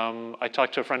 I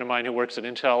talked to a friend of mine who works at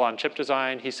Intel on chip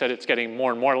design. He said it's getting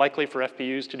more and more likely for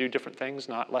FPUs to do different things,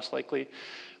 not less likely.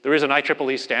 There is an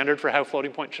IEEE standard for how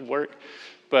floating point should work,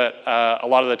 but a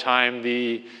lot of the time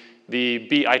the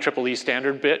BIEEE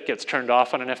standard bit gets turned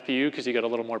off on an FPU because you get a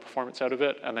little more performance out of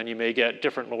it, and then you may get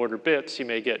different low order bits, you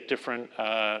may get different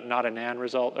not a NAND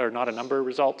result, or not a number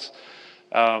results.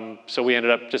 So we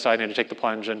ended up deciding to take the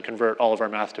plunge and convert all of our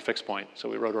math to fixed point. So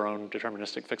we wrote our own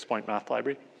deterministic fixed point math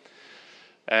library.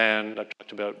 And I've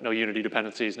talked about no unity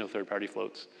dependencies, no third-party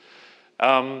floats.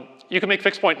 You can make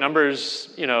fixed point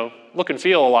numbers, look and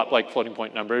feel a lot like floating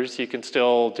point numbers. You can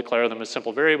still declare them as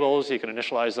simple variables. You can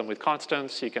initialize them with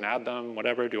constants. You can add them,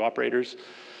 whatever, do operators.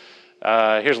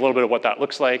 Here's a little bit of what that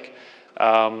looks like.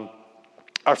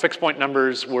 Our fixed point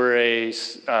numbers were a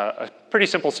pretty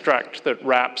simple struct that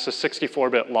wraps a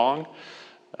 64-bit long.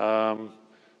 See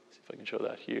if I can show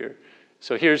that here.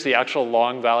 So here's the actual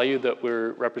long value that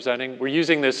we're representing. We're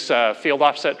using this field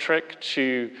offset trick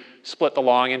to split the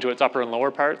long into its upper and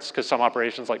lower parts, because some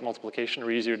operations like multiplication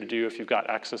are easier to do if you've got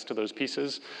access to those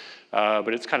pieces.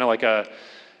 But it's kind of like a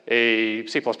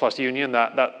C++ union.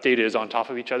 That data is on top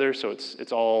of each other, so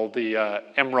it's all the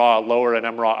mraw lower and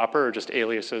mraw upper are just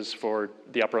aliases for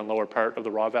the upper and lower part of the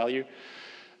raw value.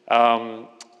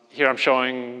 Here I'm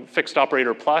showing fixed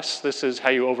operator plus. This is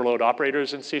how you overload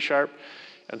operators in C#.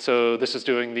 And so this is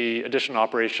doing the addition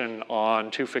operation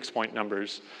on 2 fixed point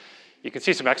numbers. You can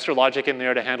see some extra logic in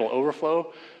there to handle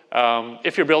overflow.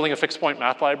 If you're building a fixed point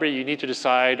math library, you need to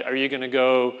decide, are you going to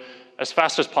go as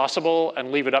fast as possible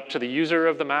and leave it up to the user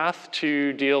of the math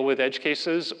to deal with edge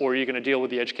cases, or are you going to deal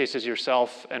with the edge cases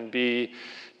yourself and be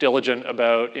diligent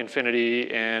about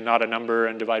infinity and not a number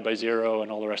and divide by 0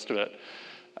 and all the rest of it?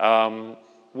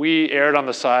 We erred on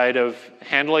the side of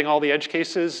handling all the edge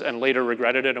cases and later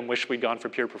regretted it and wished we'd gone for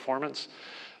pure performance.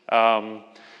 And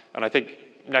I think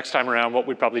next time around, what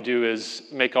we'd probably do is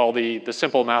make all the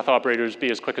simple math operators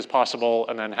be as quick as possible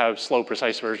and then have slow,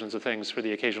 precise versions of things for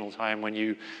the occasional time when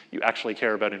you actually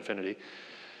care about infinity.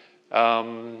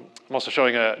 I'm also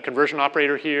showing a conversion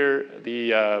operator here.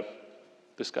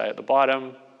 This guy at the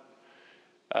bottom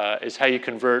is how you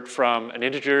convert from an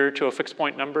integer to a fixed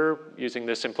point number using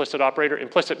this implicit operator.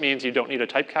 Implicit means you don't need a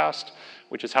typecast,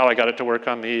 which is how I got it to work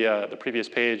on the previous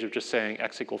page of just saying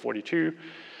x equal 42.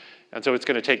 And so it's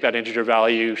going to take that integer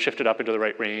value, shift it up into the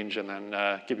right range, and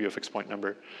then give you a fixed point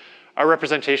number. Our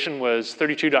representation was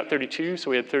 32.32, so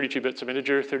we had 32 bits of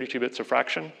integer, 32 bits of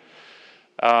fraction.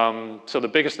 So the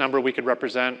biggest number we could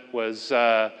represent was 2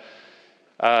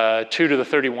 to the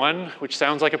 31, which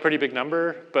sounds like a pretty big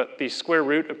number, but the square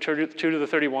root of 2 to the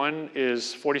 31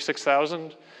 is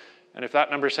 46,000. And if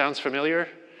that number sounds familiar,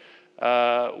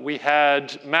 we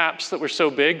had maps that were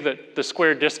so big that the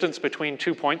square distance between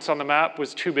 2 points on the map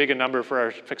was too big a number for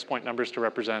our fixed point numbers to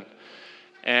represent.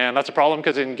 And that's a problem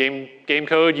because in game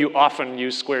code, you often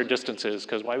use square distances,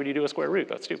 because why would you do a square root?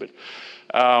 That's stupid.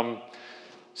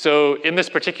 So in this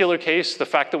particular case, the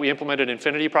fact that we implemented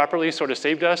infinity properly sort of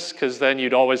saved us, because then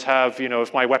you'd always have,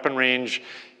 if my weapon range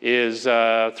is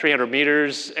 300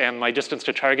 meters and my distance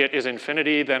to target is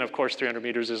infinity, then of course 300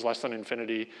 meters is less than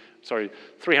infinity. Sorry,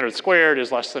 300 squared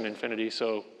is less than infinity,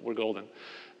 so we're golden.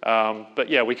 But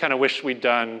yeah, we kind of wish we'd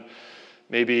done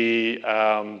maybe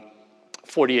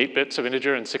 48 bits of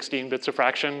integer and 16 bits of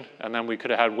fraction, and then we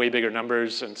could have had way bigger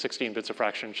numbers, and 16 bits of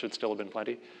fraction should still have been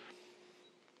plenty.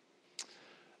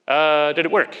 Did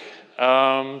it work?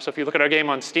 So if you look at our game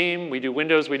on Steam, we do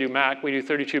Windows, we do Mac, we do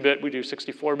 32-bit, we do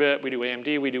 64-bit, we do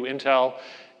AMD, we do Intel,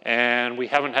 and we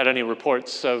haven't had any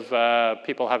reports of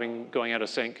people going out of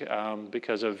sync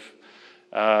because of,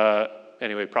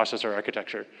 anyway, processor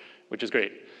architecture, which is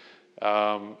great.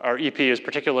 Our EP is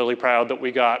particularly proud that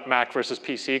we got Mac versus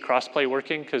PC crossplay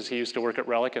working, because he used to work at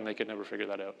Relic and they could never figure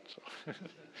that out.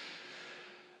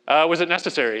 So. Was it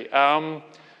necessary?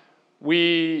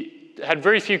 We had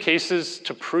very few cases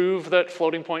to prove that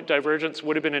floating point divergence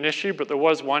would have been an issue, but there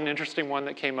was one interesting one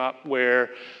that came up where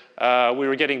we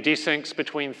were getting desyncs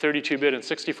between 32-bit and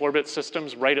 64-bit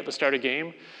systems right at the start of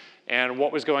game. And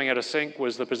what was going out of sync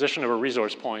was the position of a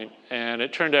resource point. And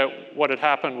it turned out what had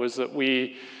happened was that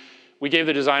we gave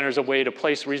the designers a way to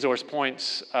place resource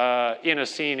points in a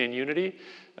scene in Unity.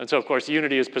 And so, of course,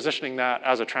 Unity is positioning that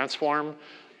as a transform.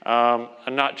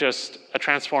 And not just a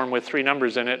transform with 3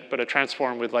 numbers in it, but a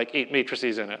transform with like 8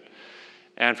 matrices in it.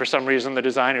 And for some reason, the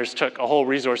designers took a whole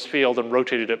resource field and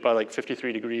rotated it by like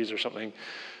 53 degrees or something.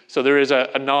 So there is a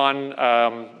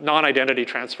non-identity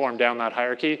transform down that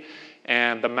hierarchy.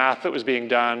 And the math that was being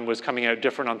done was coming out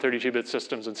different on 32-bit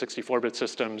systems and 64-bit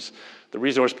systems. The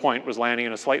resource point was landing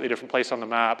in a slightly different place on the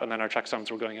map, and then our checksums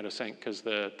were going out of sync because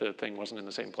the thing wasn't in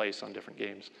the same place on different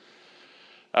games.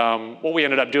 What we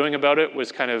ended up doing about it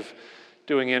was kind of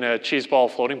doing in a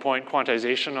cheeseball floating point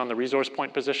quantization on the resource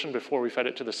point position before we fed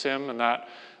it to the sim, and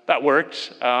that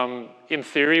worked. In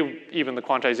theory, even the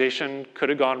quantization could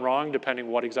have gone wrong depending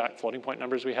what exact floating point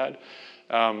numbers we had.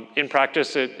 In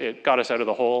practice, it got us out of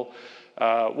the hole.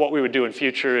 What we would do in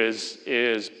future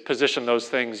is position those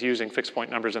things using fixed point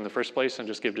numbers in the first place and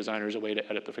just give designers a way to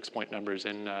edit the fixed point numbers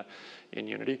in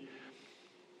Unity.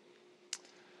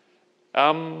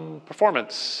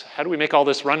 Performance. How do we make all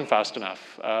this run fast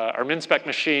enough? Our min-spec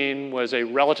machine was a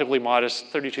relatively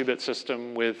modest 32-bit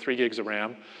system with 3 gigs of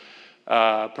RAM.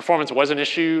 Performance was an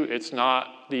issue. It's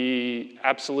not the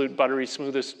absolute buttery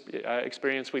smoothest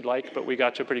experience we'd like, but we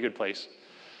got to a pretty good place.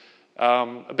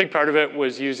 A big part of it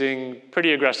was using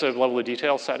pretty aggressive level of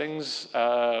detail settings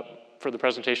for the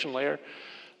presentation layer.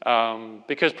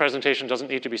 Because presentation doesn't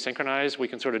need to be synchronized, we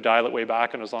can sort of dial it way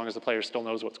back, and as long as the player still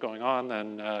knows what's going on,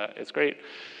 then it's great.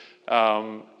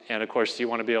 And of course, you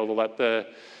want to be able to let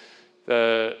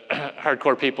the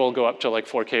hardcore people go up to like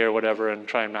 4K or whatever and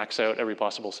try and max out every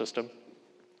possible system.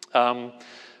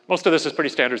 Most of this is pretty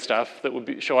standard stuff that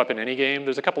would show up in any game.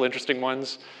 There's a couple interesting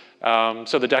ones.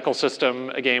 So the decal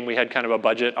system, again, we had kind of a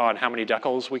budget on how many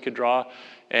decals we could draw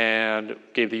and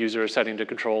gave the user a setting to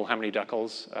control how many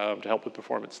decals to help with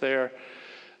performance there.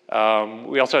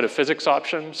 We also had a physics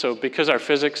option. So because our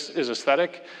physics is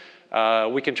aesthetic,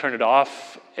 we can turn it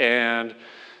off, and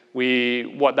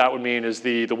what that would mean is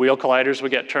the wheel colliders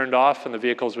would get turned off and the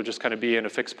vehicles would just kind of be in a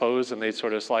fixed pose and they'd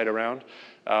sort of slide around.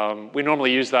 We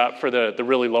normally use that for the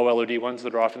really low LOD ones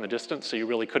that are off in the distance, so you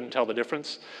really couldn't tell the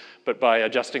difference. But by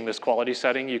adjusting this quality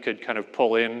setting, you could kind of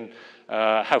pull in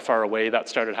how far away that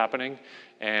started happening.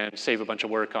 and save a bunch of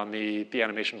work on the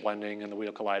animation blending and the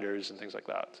wheel colliders and things like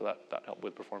that. So that helped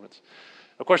with performance.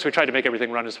 Of course, we tried to make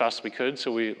everything run as fast as we could.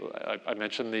 So I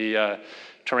mentioned the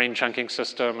terrain chunking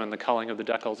system and the culling of the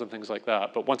decals and things like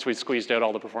that. But once we squeezed out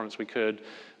all the performance we could,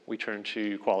 we turned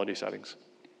to quality settings.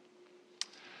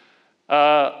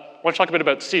 I want to talk a bit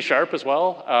about C# as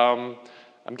well.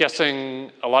 I'm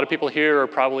guessing a lot of people here are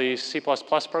probably C++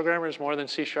 programmers more than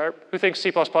C#. Who thinks C++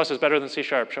 is better than C#?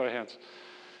 Show of hands.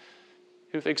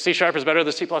 Who thinks C# is better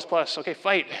than C++? Okay,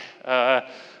 fight.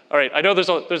 All right, I know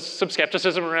there's some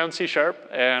skepticism around C#,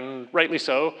 and rightly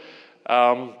so.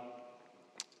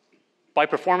 By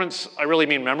performance, I really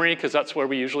mean memory, because that's where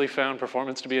we usually found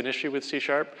performance to be an issue with C#,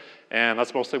 and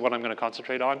that's mostly what I'm going to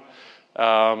concentrate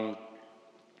on.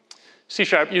 C#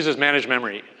 uses managed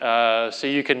memory, so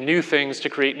you can new things to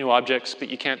create new objects, but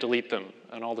you can't delete them.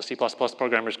 And all the C++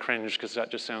 programmers cringe, because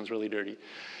that just sounds really dirty.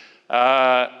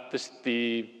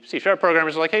 The C#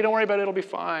 programmers are like, hey, don't worry about it, it'll be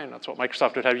fine. That's what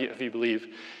Microsoft would have you believe.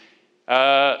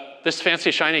 This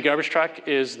fancy, shiny garbage truck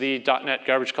is the .NET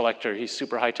garbage collector. He's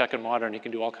super high-tech and modern. He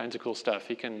can do all kinds of cool stuff.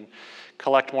 He can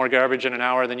collect more garbage in an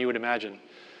hour than you would imagine.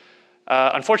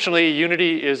 Unfortunately,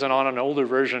 Unity is on an older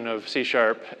version of C#,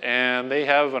 and they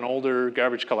have an older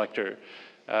garbage collector.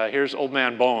 Here's old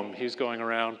man Bohm. He's going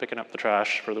around picking up the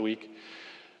trash for the week.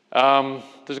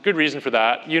 There's a good reason for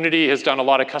that. Unity has done a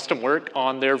lot of custom work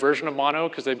on their version of Mono,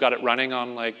 because they've got it running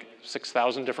on like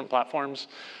 6,000 different platforms.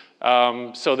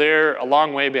 So they're a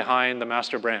long way behind the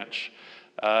master branch.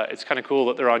 It's kind of cool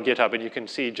that they're on GitHub, and you can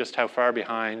see just how far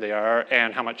behind they are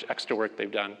and how much extra work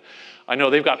they've done. I know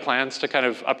they've got plans to kind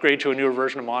of upgrade to a newer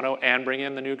version of Mono and bring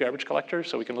in the new garbage collector,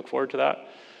 so we can look forward to that.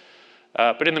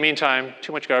 But in the meantime,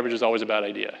 too much garbage is always a bad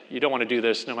idea. You don't want to do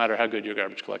this no matter how good your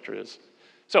garbage collector is.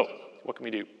 So what can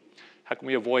we do? How can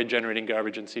we avoid generating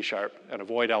garbage in C# and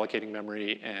avoid allocating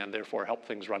memory and therefore help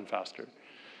things run faster?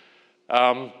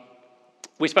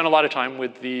 We spent a lot of time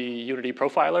with the Unity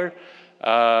profiler,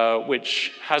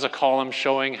 which has a column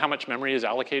showing how much memory is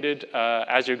allocated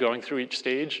as you're going through each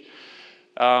stage.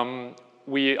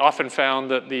 We often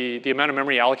found that the amount of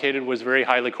memory allocated was very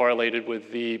highly correlated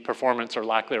with the performance or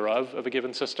lack thereof of a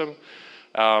given system.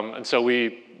 And so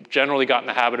we generally got in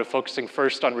the habit of focusing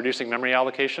first on reducing memory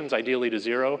allocations, ideally to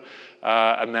 0,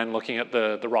 and then looking at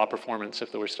the raw performance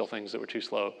if there were still things that were too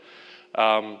slow.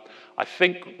 I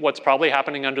think what's probably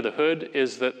happening under the hood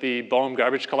is that the Bohm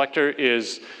garbage collector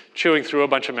is chewing through a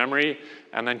bunch of memory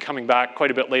and then coming back quite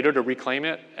a bit later to reclaim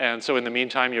it. And so in the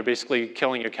meantime, you're basically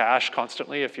killing your cache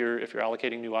constantly if you're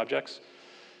allocating new objects.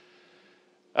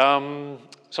 So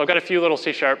I've got a few little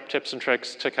C# tips and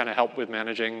tricks to kind of help with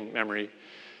managing memory.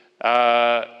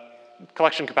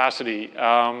 Collection capacity.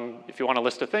 If you want a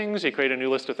list of things, you create a new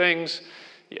list of things,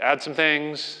 you add some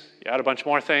things, you add a bunch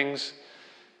more things,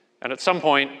 and at some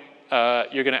point,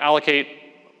 you're going to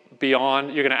allocate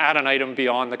beyond, you're going to add an item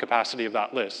beyond the capacity of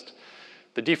that list.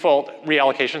 The default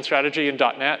reallocation strategy in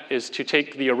 .NET is to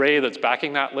take the array that's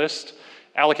backing that list,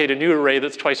 allocate a new array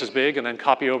that's twice as big, and then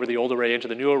copy over the old array into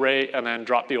the new array, and then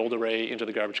drop the old array into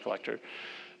the garbage collector.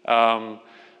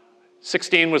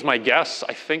 16 was my guess.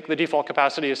 I think the default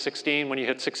capacity is 16. When you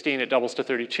hit 16, it doubles to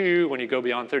 32. When you go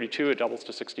beyond 32, it doubles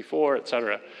to 64, et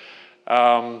cetera.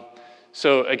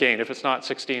 So again, if it's not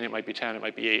 16, it might be 10, it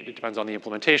might be 8. It depends on the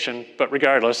implementation. But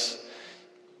regardless,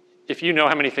 if you know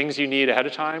how many things you need ahead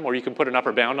of time, or you can put an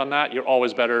upper bound on that, you're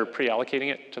always better pre-allocating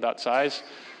it to that size.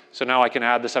 So now I can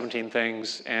add the 17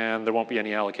 things, and there won't be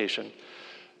any allocation.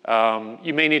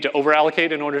 You may need to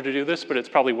over-allocate in order to do this, but it's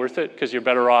probably worth it, because you're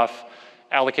better off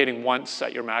allocating once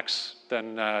at your max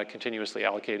than continuously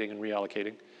allocating and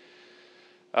reallocating.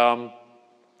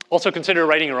 Also consider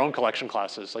writing your own collection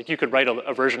classes. Like you could write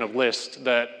a version of list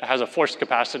that has a forced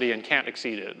capacity and can't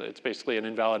exceed it. It's basically an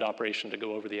invalid operation to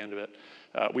go over the end of it.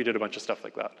 We did a bunch of stuff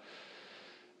like that.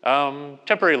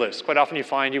 Temporary lists. Quite often you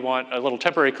find you want a little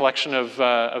temporary collection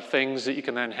of things that you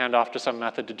can then hand off to some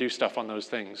method to do stuff on those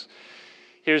things.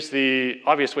 Here's the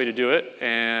obvious way to do it,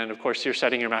 and of course you're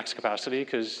setting your max capacity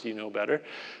because you know better.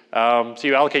 So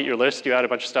you allocate your list, you add a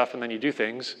bunch of stuff, and then you do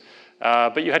things.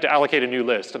 But you had to allocate a new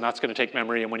list, and that's going to take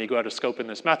memory, and when you go out of scope in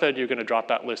this method, you're going to drop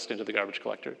that list into the garbage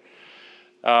collector.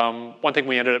 One thing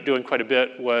we ended up doing quite a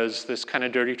bit was this kind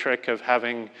of dirty trick of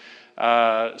having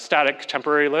static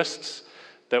temporary lists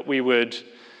that we would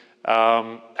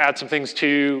add some things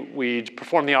to, we'd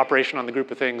perform the operation on the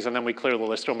group of things, and then we clear the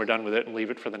list when we're done with it and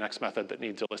leave it for the next method that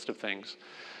needs a list of things.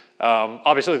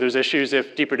 Obviously, there's issues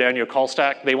if deeper down your call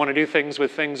stack, they want to do things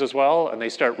with things as well, and they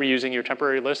start reusing your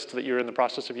temporary list that you're in the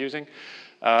process of using.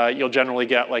 You'll generally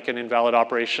get like an invalid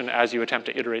operation as you attempt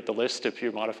to iterate the list if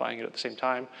you're modifying it at the same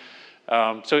time.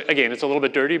 So again, it's a little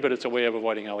bit dirty, but it's a way of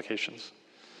avoiding allocations.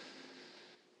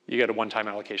 you get a one-time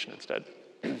allocation instead.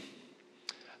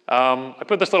 I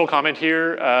put this little comment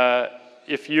here.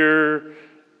 If you're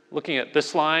looking at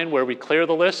this line where we clear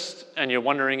the list and you're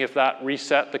wondering if that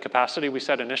reset the capacity we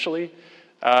set initially,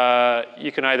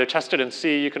 you can either test it and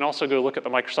see. You can also go look at the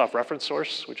Microsoft reference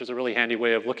source, which is a really handy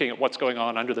way of looking at what's going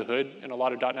on under the hood in a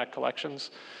lot of .NET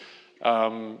collections.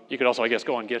 You could also, I guess,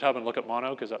 go on GitHub and look at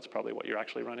Mono, because that's probably what you're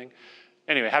actually running.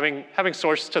 Anyway, having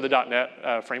source to the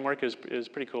 .NET framework is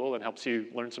pretty cool and helps you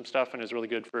learn some stuff and is really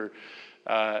good for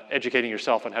educating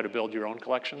yourself on how to build your own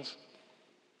collections.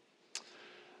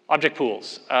 Object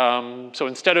pools. So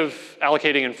instead of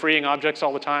allocating and freeing objects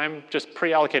all the time, just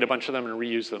pre-allocate a bunch of them and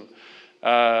reuse them.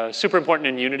 Super important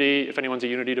in Unity. If anyone's a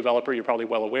Unity developer, you're probably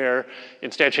well aware.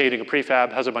 Instantiating a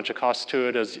prefab has a bunch of costs to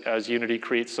it as Unity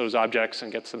creates those objects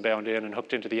and gets them bound in and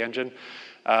hooked into the engine.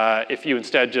 If you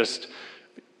instead just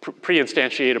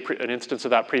pre-instantiate an instance of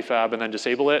that prefab and then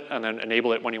disable it and then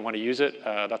enable it when you want to use it,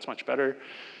 that's much better.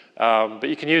 But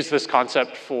you can use this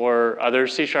concept for other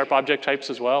C# object types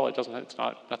as well. It's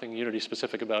nothing Unity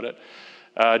specific about it.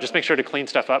 Just make sure to clean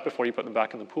stuff up before you put them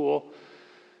back in the pool.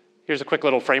 Here's a quick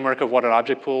little framework of what an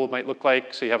object pool might look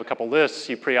like. So you have a couple lists,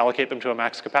 you pre-allocate them to a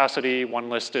max capacity. One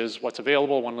list is what's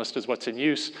available, one list is what's in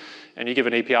use, and you give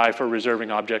an API for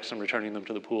reserving objects and returning them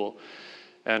to the pool.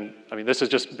 And I mean, this is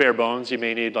just bare bones. You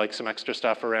may need like some extra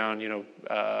stuff around,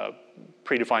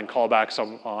 predefined callbacks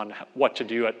on what to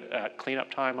do at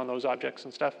cleanup time on those objects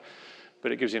and stuff.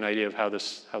 But it gives you an idea of how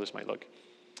this might look.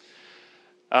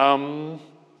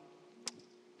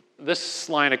 This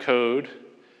line of code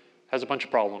has a bunch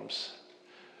of problems.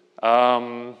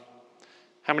 How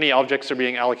many objects are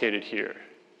being allocated here?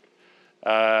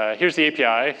 Here's the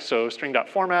API. So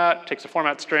string.format takes a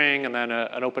format string and then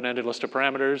an open-ended list of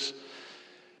parameters.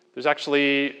 There's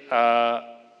actually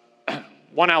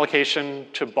one allocation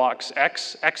to box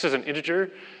x. X is an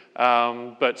integer,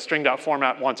 but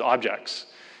string.format wants objects.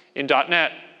 In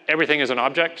 .NET, everything is an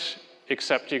object,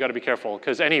 except you got to be careful,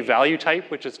 because any value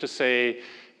type, which is to say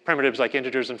primitives like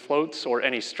integers and floats, or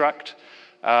any struct,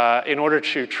 in order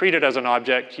to treat it as an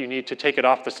object, you need to take it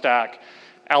off the stack,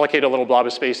 allocate a little blob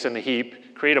of space in the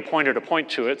heap, create a pointer to point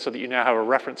to it so that you now have a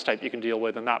reference type you can deal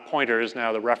with, and that pointer is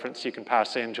now the reference you can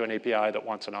pass into an API that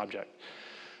wants an object.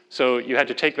 So you had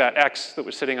to take that X that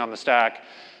was sitting on the stack,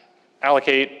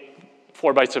 allocate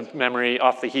 4 bytes of memory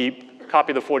off the heap,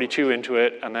 copy the 42 into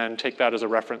it, and then take that as a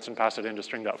reference and pass it into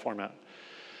string.format.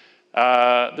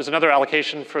 There's another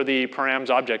allocation for the params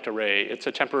object array. It's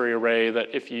a temporary array that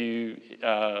if you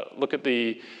look at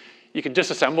you can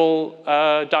disassemble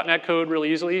 .NET code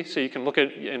really easily. So you can look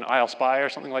at in ILSpy or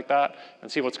something like that and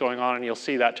see what's going on, and you'll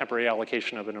see that temporary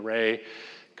allocation of an array,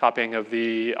 copying of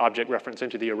the object reference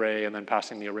into the array, and then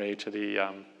passing the array to the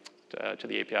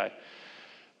API.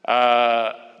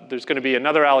 There's going to be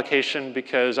another allocation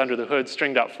because under the hood,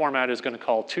 string.format is going to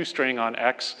call toString on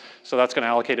X. So that's going to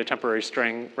allocate a temporary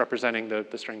string representing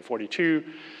the string 42.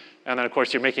 And then, of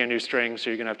course, you're making a new string, so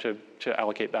you're going to have to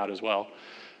allocate that as well.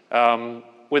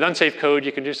 With unsafe code,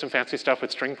 you can do some fancy stuff with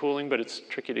string pooling, but it's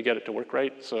tricky to get it to work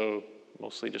right. So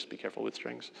mostly just be careful with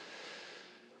strings.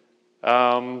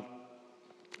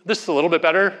 This is a little bit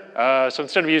better. So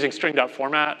instead of using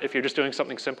string.format, if you're just doing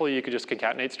something simple, you could just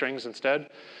concatenate strings instead.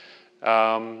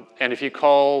 And if you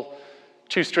call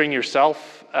toString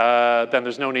yourself, then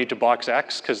there's no need to box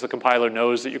X, because the compiler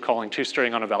knows that you're calling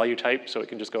toString on a value type, so it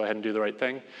can just go ahead and do the right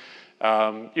thing.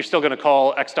 You're still going to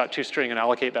call x.toString and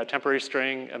allocate that temporary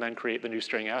string, and then create the new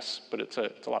string S, but it's a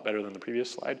lot better than the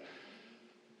previous slide.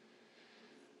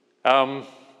 So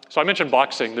I mentioned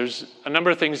boxing. There's a number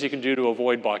of things you can do to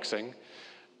avoid boxing.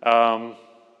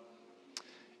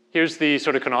 Here's the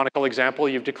sort of canonical example.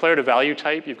 You've declared a value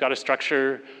type. You've got a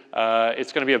structure.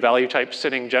 It's going to be a value type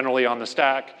sitting generally on the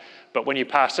stack. But when you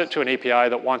pass it to an API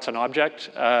that wants an object,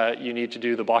 you need to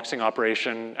do the boxing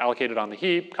operation, allocate it on the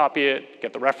heap, copy it,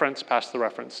 get the reference, pass the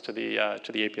reference to the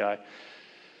API.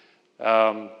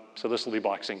 So this will be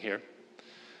boxing here.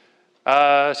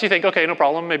 So you think, OK, no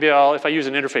problem. Maybe if I use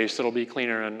an interface, it'll be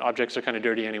cleaner. And objects are kind of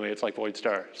dirty anyway. It's like void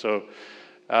star. So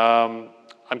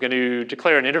I'm going to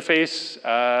declare an interface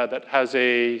that has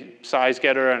a size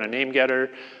getter and a name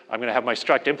getter. I'm going to have my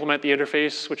struct implement the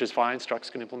interface, which is fine. Structs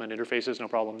can implement interfaces, no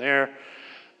problem there.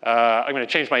 I'm going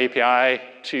to change my API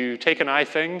to take an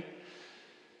iThing,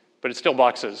 but it still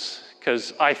boxes.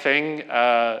 Because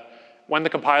iThing, when the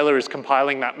compiler is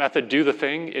compiling that method do the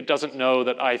thing, it doesn't know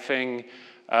that iThing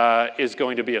is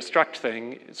going to be a struct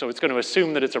thing. So it's going to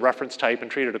assume that it's a reference type and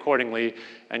treat it accordingly,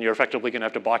 and you're effectively going to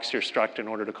have to box your struct in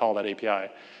order to call that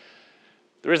API.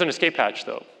 There is an escape hatch,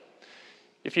 though.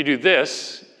 If you do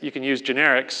this, you can use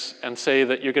generics and say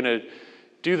that you're going to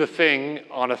do the thing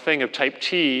on a thing of type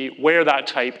T where that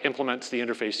type implements the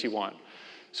interface you want.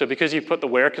 So because you put the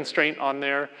where constraint on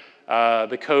there,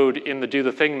 the code in the do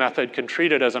the thing method can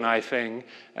treat it as an iThing,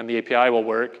 and the API will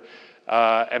work.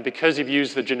 And because you've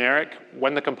used the generic,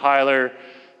 when the compiler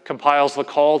compiles the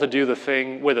call to do the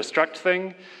thing with a struct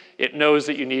thing, it knows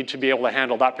that you need to be able to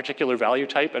handle that particular value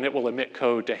type, and it will emit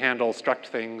code to handle struct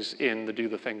things in the do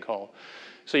the thing call.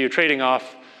 So you're trading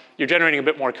off, you're generating a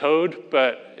bit more code,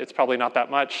 but it's probably not that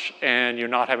much, and you're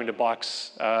not having to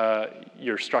box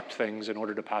your struct things in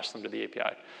order to pass them to the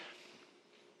API.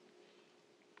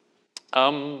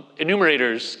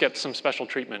 Enumerators get some special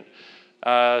treatment.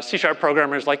 C#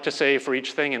 programmers like to say for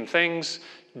each thing in things,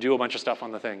 do a bunch of stuff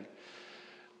on the thing.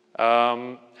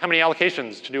 How many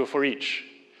allocations to do a for each?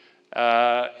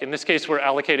 In this case, we're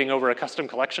allocating over a custom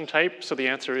collection type, so the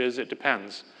answer is it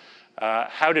depends.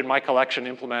 How did my collection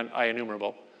implement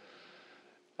IEnumerable?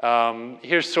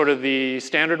 Here's sort of the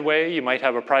standard way. You might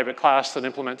have a private class that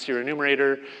implements your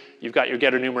enumerator. You've got your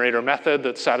getEnumerator method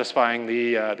that's satisfying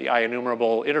the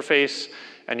IEnumerable interface,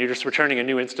 and you're just returning a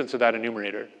new instance of that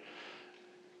enumerator.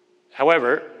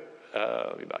 However,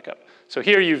 let me back up. So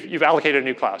here you've allocated a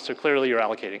new class, so clearly you're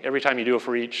allocating. Every time you do a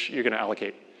for each, you're going to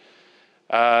allocate.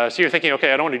 So you're thinking,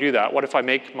 okay, I don't want to do that. What if I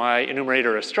make my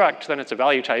enumerator a struct? Then it's a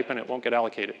value type and it won't get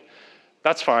allocated.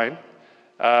 That's fine,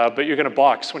 but you're going to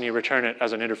box when you return it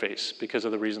as an interface because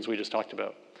of the reasons we just talked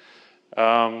about.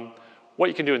 What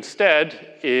you can do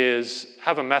instead is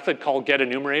have a method called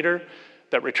getEnumerator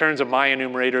that returns a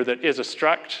myEnumerator that is a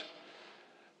struct.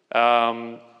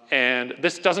 And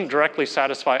this doesn't directly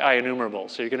satisfy IEnumerable,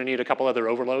 so you're going to need a couple other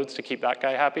overloads to keep that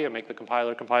guy happy and make the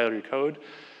compiler compile your code.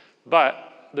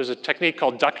 But there's a technique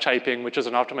called duck typing, which is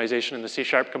an optimization in the C#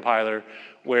 compiler,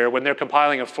 where when they're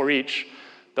compiling a for each,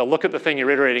 they'll look at the thing you're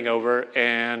iterating over,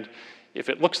 and if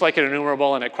it looks like an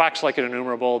enumerable and it quacks like an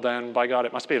enumerable, then by God,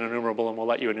 it must be an enumerable, and we'll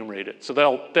let you enumerate it. So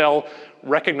they'll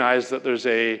recognize that there's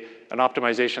an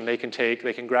optimization they can take.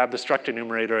 They can grab the struct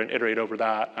enumerator and iterate over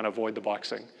that and avoid the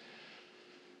boxing.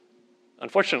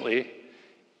 Unfortunately,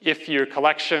 if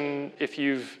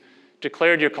you've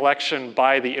declared your collection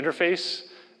by the interface,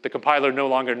 the compiler no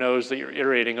longer knows that you're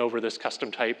iterating over this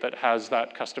custom type that has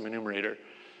that custom enumerator,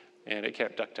 and it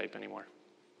can't duck type anymore,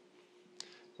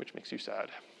 which makes you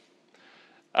sad.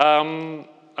 I'm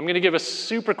going to give a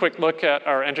super quick look at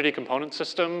our entity component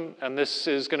system, and this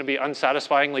is going to be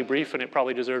unsatisfyingly brief, and it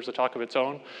probably deserves a talk of its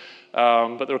own.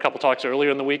 But there were a couple talks earlier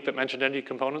in the week that mentioned entity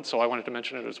components, so I wanted to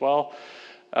mention it as well.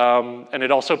 And it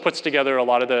also puts together a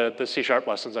lot of the C#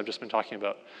 lessons I've just been talking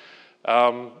about.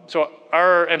 So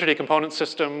our entity component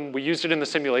system, we used it in the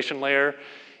simulation layer.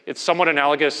 It's somewhat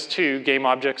analogous to game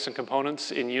objects and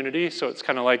components in Unity. So it's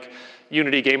kind of like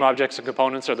Unity game objects and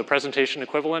components are the presentation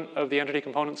equivalent of the entity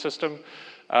component system.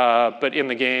 But in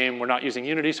the game, we're not using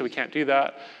Unity, so we can't do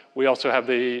that. We also have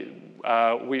we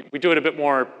do it a bit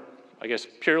more, I guess,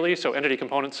 purely. So entity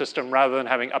component system, rather than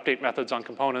having update methods on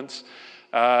components,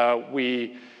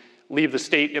 we leave the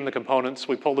state in the components,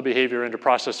 we pull the behavior into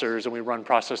processors, and we run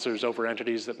processors over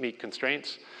entities that meet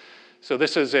constraints. So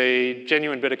this is a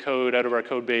genuine bit of code out of our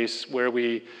code base where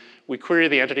we query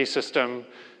the entity system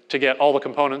to get all the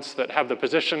components that have the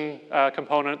position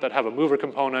component, that have a mover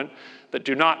component, that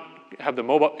do not have a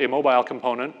mobile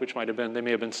component, which they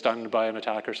may have been stunned by an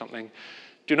attack or something,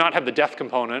 do not have the death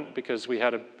component because we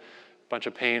had a bunch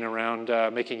of pain around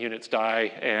making units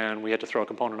die, and we had to throw a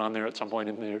component on there at some point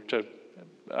in there to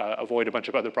avoid a bunch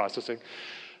of other processing.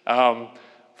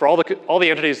 For all the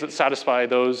entities that satisfy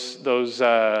those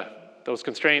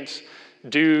constraints,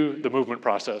 do the movement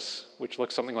process, which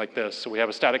looks something like this. So we have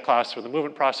a static class for the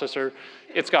movement processor.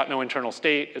 It's got no internal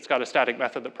state. It's got a static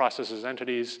method that processes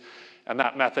entities, and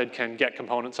that method can get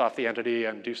components off the entity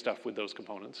and do stuff with those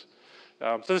components.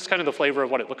 So this is kind of the flavor of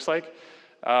what it looks like.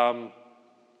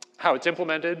 How it's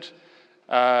implemented.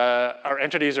 Our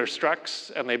entities are structs,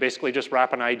 and they basically just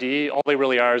wrap an ID. All they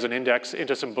really are is an index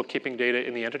into some bookkeeping data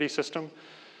in the entity system.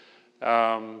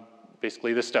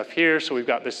 Basically this stuff here. So we've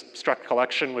got this struct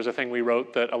collection was a thing we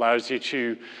wrote that allows you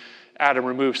to add and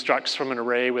remove structs from an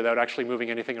array without actually moving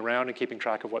anything around and keeping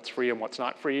track of what's free and what's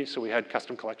not free. So we had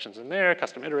custom collections in there,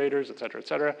 custom iterators, et cetera, et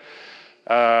cetera.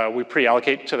 We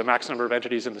pre-allocate to the max number of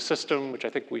entities in the system, which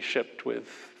I think we shipped with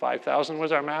 5,000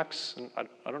 was our max. And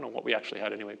I don't know what we actually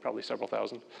had anyway, probably several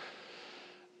thousand.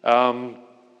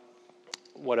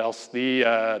 What else? The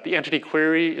entity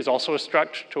query is also a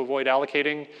struct to avoid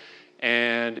allocating.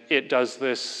 And it does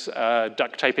this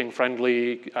duck typing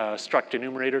friendly struct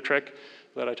enumerator trick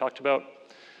that I talked about.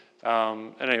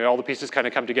 And anyway, all the pieces kind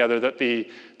of come together that the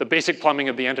basic plumbing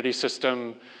of the entity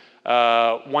system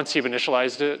Once you've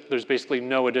initialized it, there's basically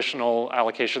no additional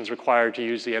allocations required to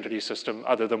use the entity system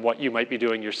other than what you might be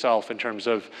doing yourself in terms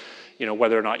of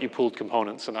whether or not you pooled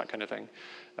components and that kind of thing.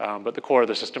 But the core of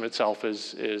the system itself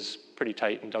is pretty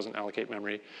tight and doesn't allocate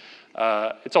memory.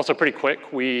 It's also pretty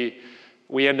quick.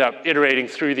 We end up iterating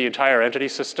through the entire entity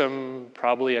system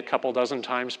probably a couple dozen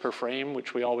times per frame,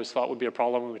 which we always thought would be a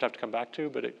problem we would have to come back to,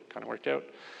 but it kind of worked out.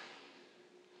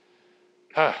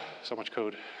 So much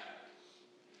code.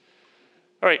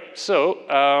 All right,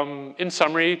 so in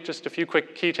summary, just a few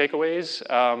quick key takeaways.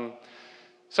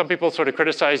 Some people sort of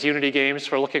criticize Unity games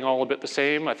for looking all a bit the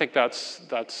same. I think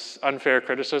that's unfair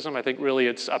criticism. I think really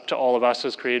it's up to all of us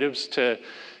as creatives to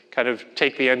kind of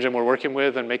take the engine we're working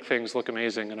with and make things look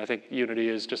amazing. And I think Unity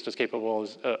is just as capable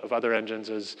of other engines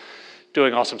as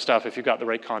doing awesome stuff if you've got the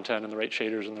right content and the right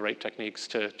shaders and the right techniques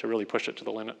to really push it to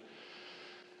the limit.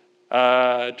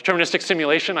 Deterministic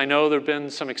simulation, I know there have been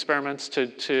some experiments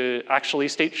to actually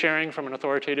state sharing from an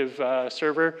authoritative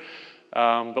server,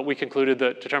 but we concluded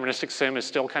that deterministic sim is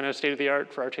still kind of state of the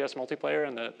art for RTS multiplayer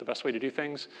and the best way to do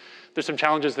things. There's some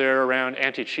challenges there around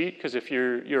anti-cheat, because if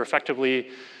you're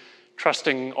effectively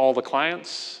trusting all the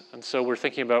clients, and so we're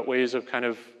thinking about ways of kind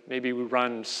of maybe we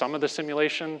run some of the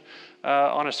simulation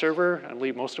on a server and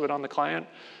leave most of it on the client.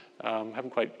 Haven't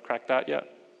quite cracked that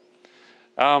yet.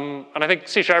 And I think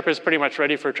C# is pretty much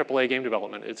ready for AAA game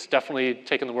development. It's definitely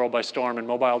taken the world by storm in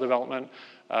mobile development.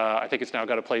 I think it's now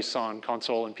got a place on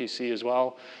console and PC as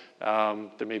well.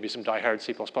 There may be some diehard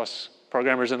C++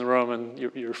 programmers in the room, and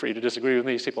you're free to disagree with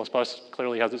me. C++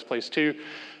 clearly has its place too.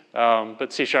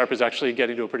 But C# is actually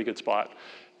getting to a pretty good spot,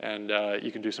 and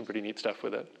you can do some pretty neat stuff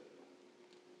with it.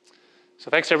 So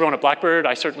thanks to everyone at Blackbird.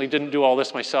 I certainly didn't do all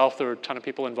this myself. There were a ton of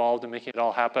people involved in making it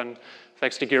all happen.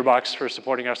 Thanks to Gearbox for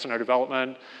supporting us in our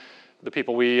development, the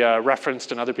people we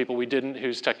referenced and other people we didn't,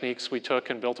 whose techniques we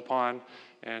took and built upon.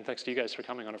 And thanks to you guys for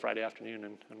coming on a Friday afternoon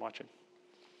and watching.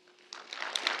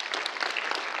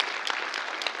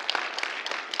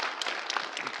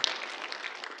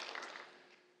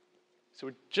 So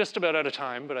we're just about out of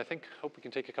time, but I hope we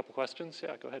can take a couple questions.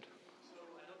 Yeah, go ahead.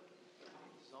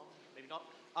 Maybe not.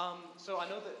 So I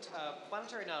know that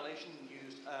planetary annihilation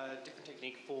used a different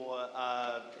technique for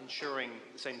ensuring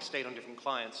the same state on different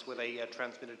clients, where they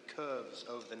transmitted curves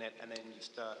over the net and then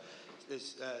just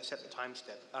set the time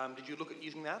step. Did you look at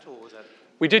using that, or was that?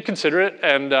 We did consider it,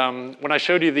 and when I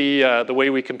showed you the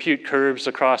way we compute curves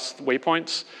across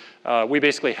waypoints, we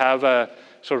basically have a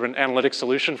sort of an analytic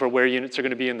solution for where units are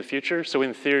going to be in the future. So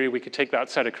in theory, we could take that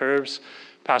set of curves,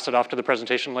 pass it off to the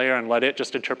presentation layer, and let it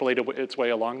just interpolate its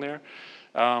way along there.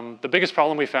 The biggest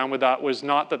problem we found with that was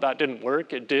not that didn't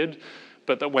work, it did,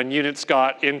 but that when units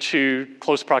got into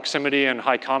close proximity and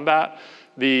high combat,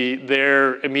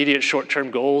 their immediate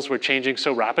short-term goals were changing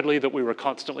so rapidly that we were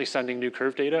constantly sending new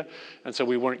curve data, and so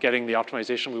we weren't getting the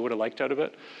optimization we would have liked out of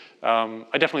it.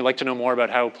 I'd definitely like to know more about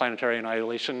how Planetary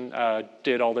Annihilation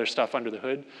did all their stuff under the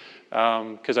hood,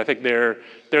 because I think they're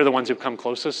the ones who've come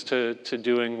closest to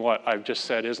doing what I've just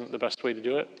said isn't the best way to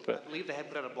do it. But I believe they have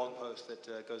put out a blog post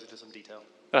that goes into some detail.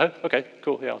 Okay,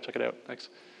 cool. Yeah, I'll check it out. Thanks.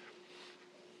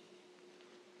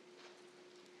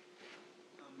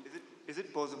 Is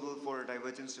it possible for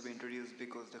divergence to be introduced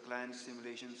because the client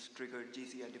simulations triggered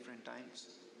GC at different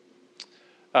times?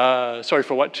 Sorry,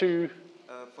 for what to?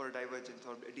 For divergence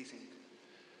or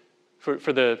desync.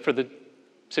 For the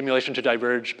simulation to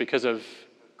diverge because of?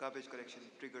 Garbage collection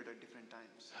triggered at different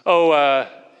times. Oh,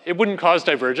 it wouldn't cause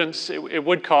divergence. It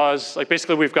would cause, like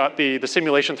basically we've got the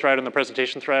simulation thread and the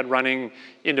presentation thread running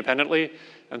independently.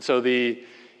 And so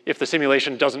if the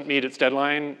simulation doesn't meet its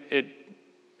deadline,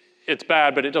 it's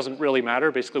bad, but it doesn't really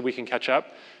matter. Basically, we can catch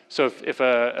up. So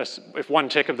if one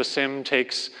tick of the sim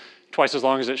takes twice as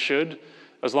long as it should,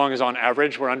 as long as on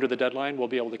average we're under the deadline, we'll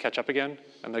be able to catch up again.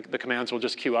 And the commands will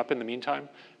just queue up in the meantime.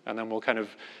 And then we'll kind of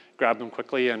grab them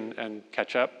quickly and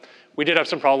catch up. We did have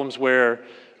some problems where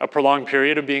a prolonged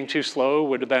period of being too slow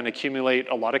would then accumulate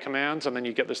a lot of commands, and then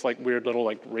you get this like weird little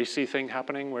like racy thing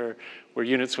happening where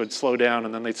units would slow down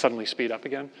and then they'd suddenly speed up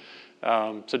again.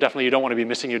 So definitely you don't want to be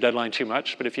missing your deadline too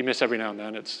much, but if you miss every now and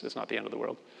then, it's not the end of the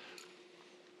world.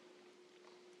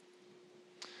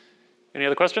 Any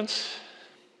other questions?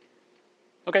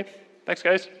 Okay, thanks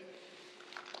guys.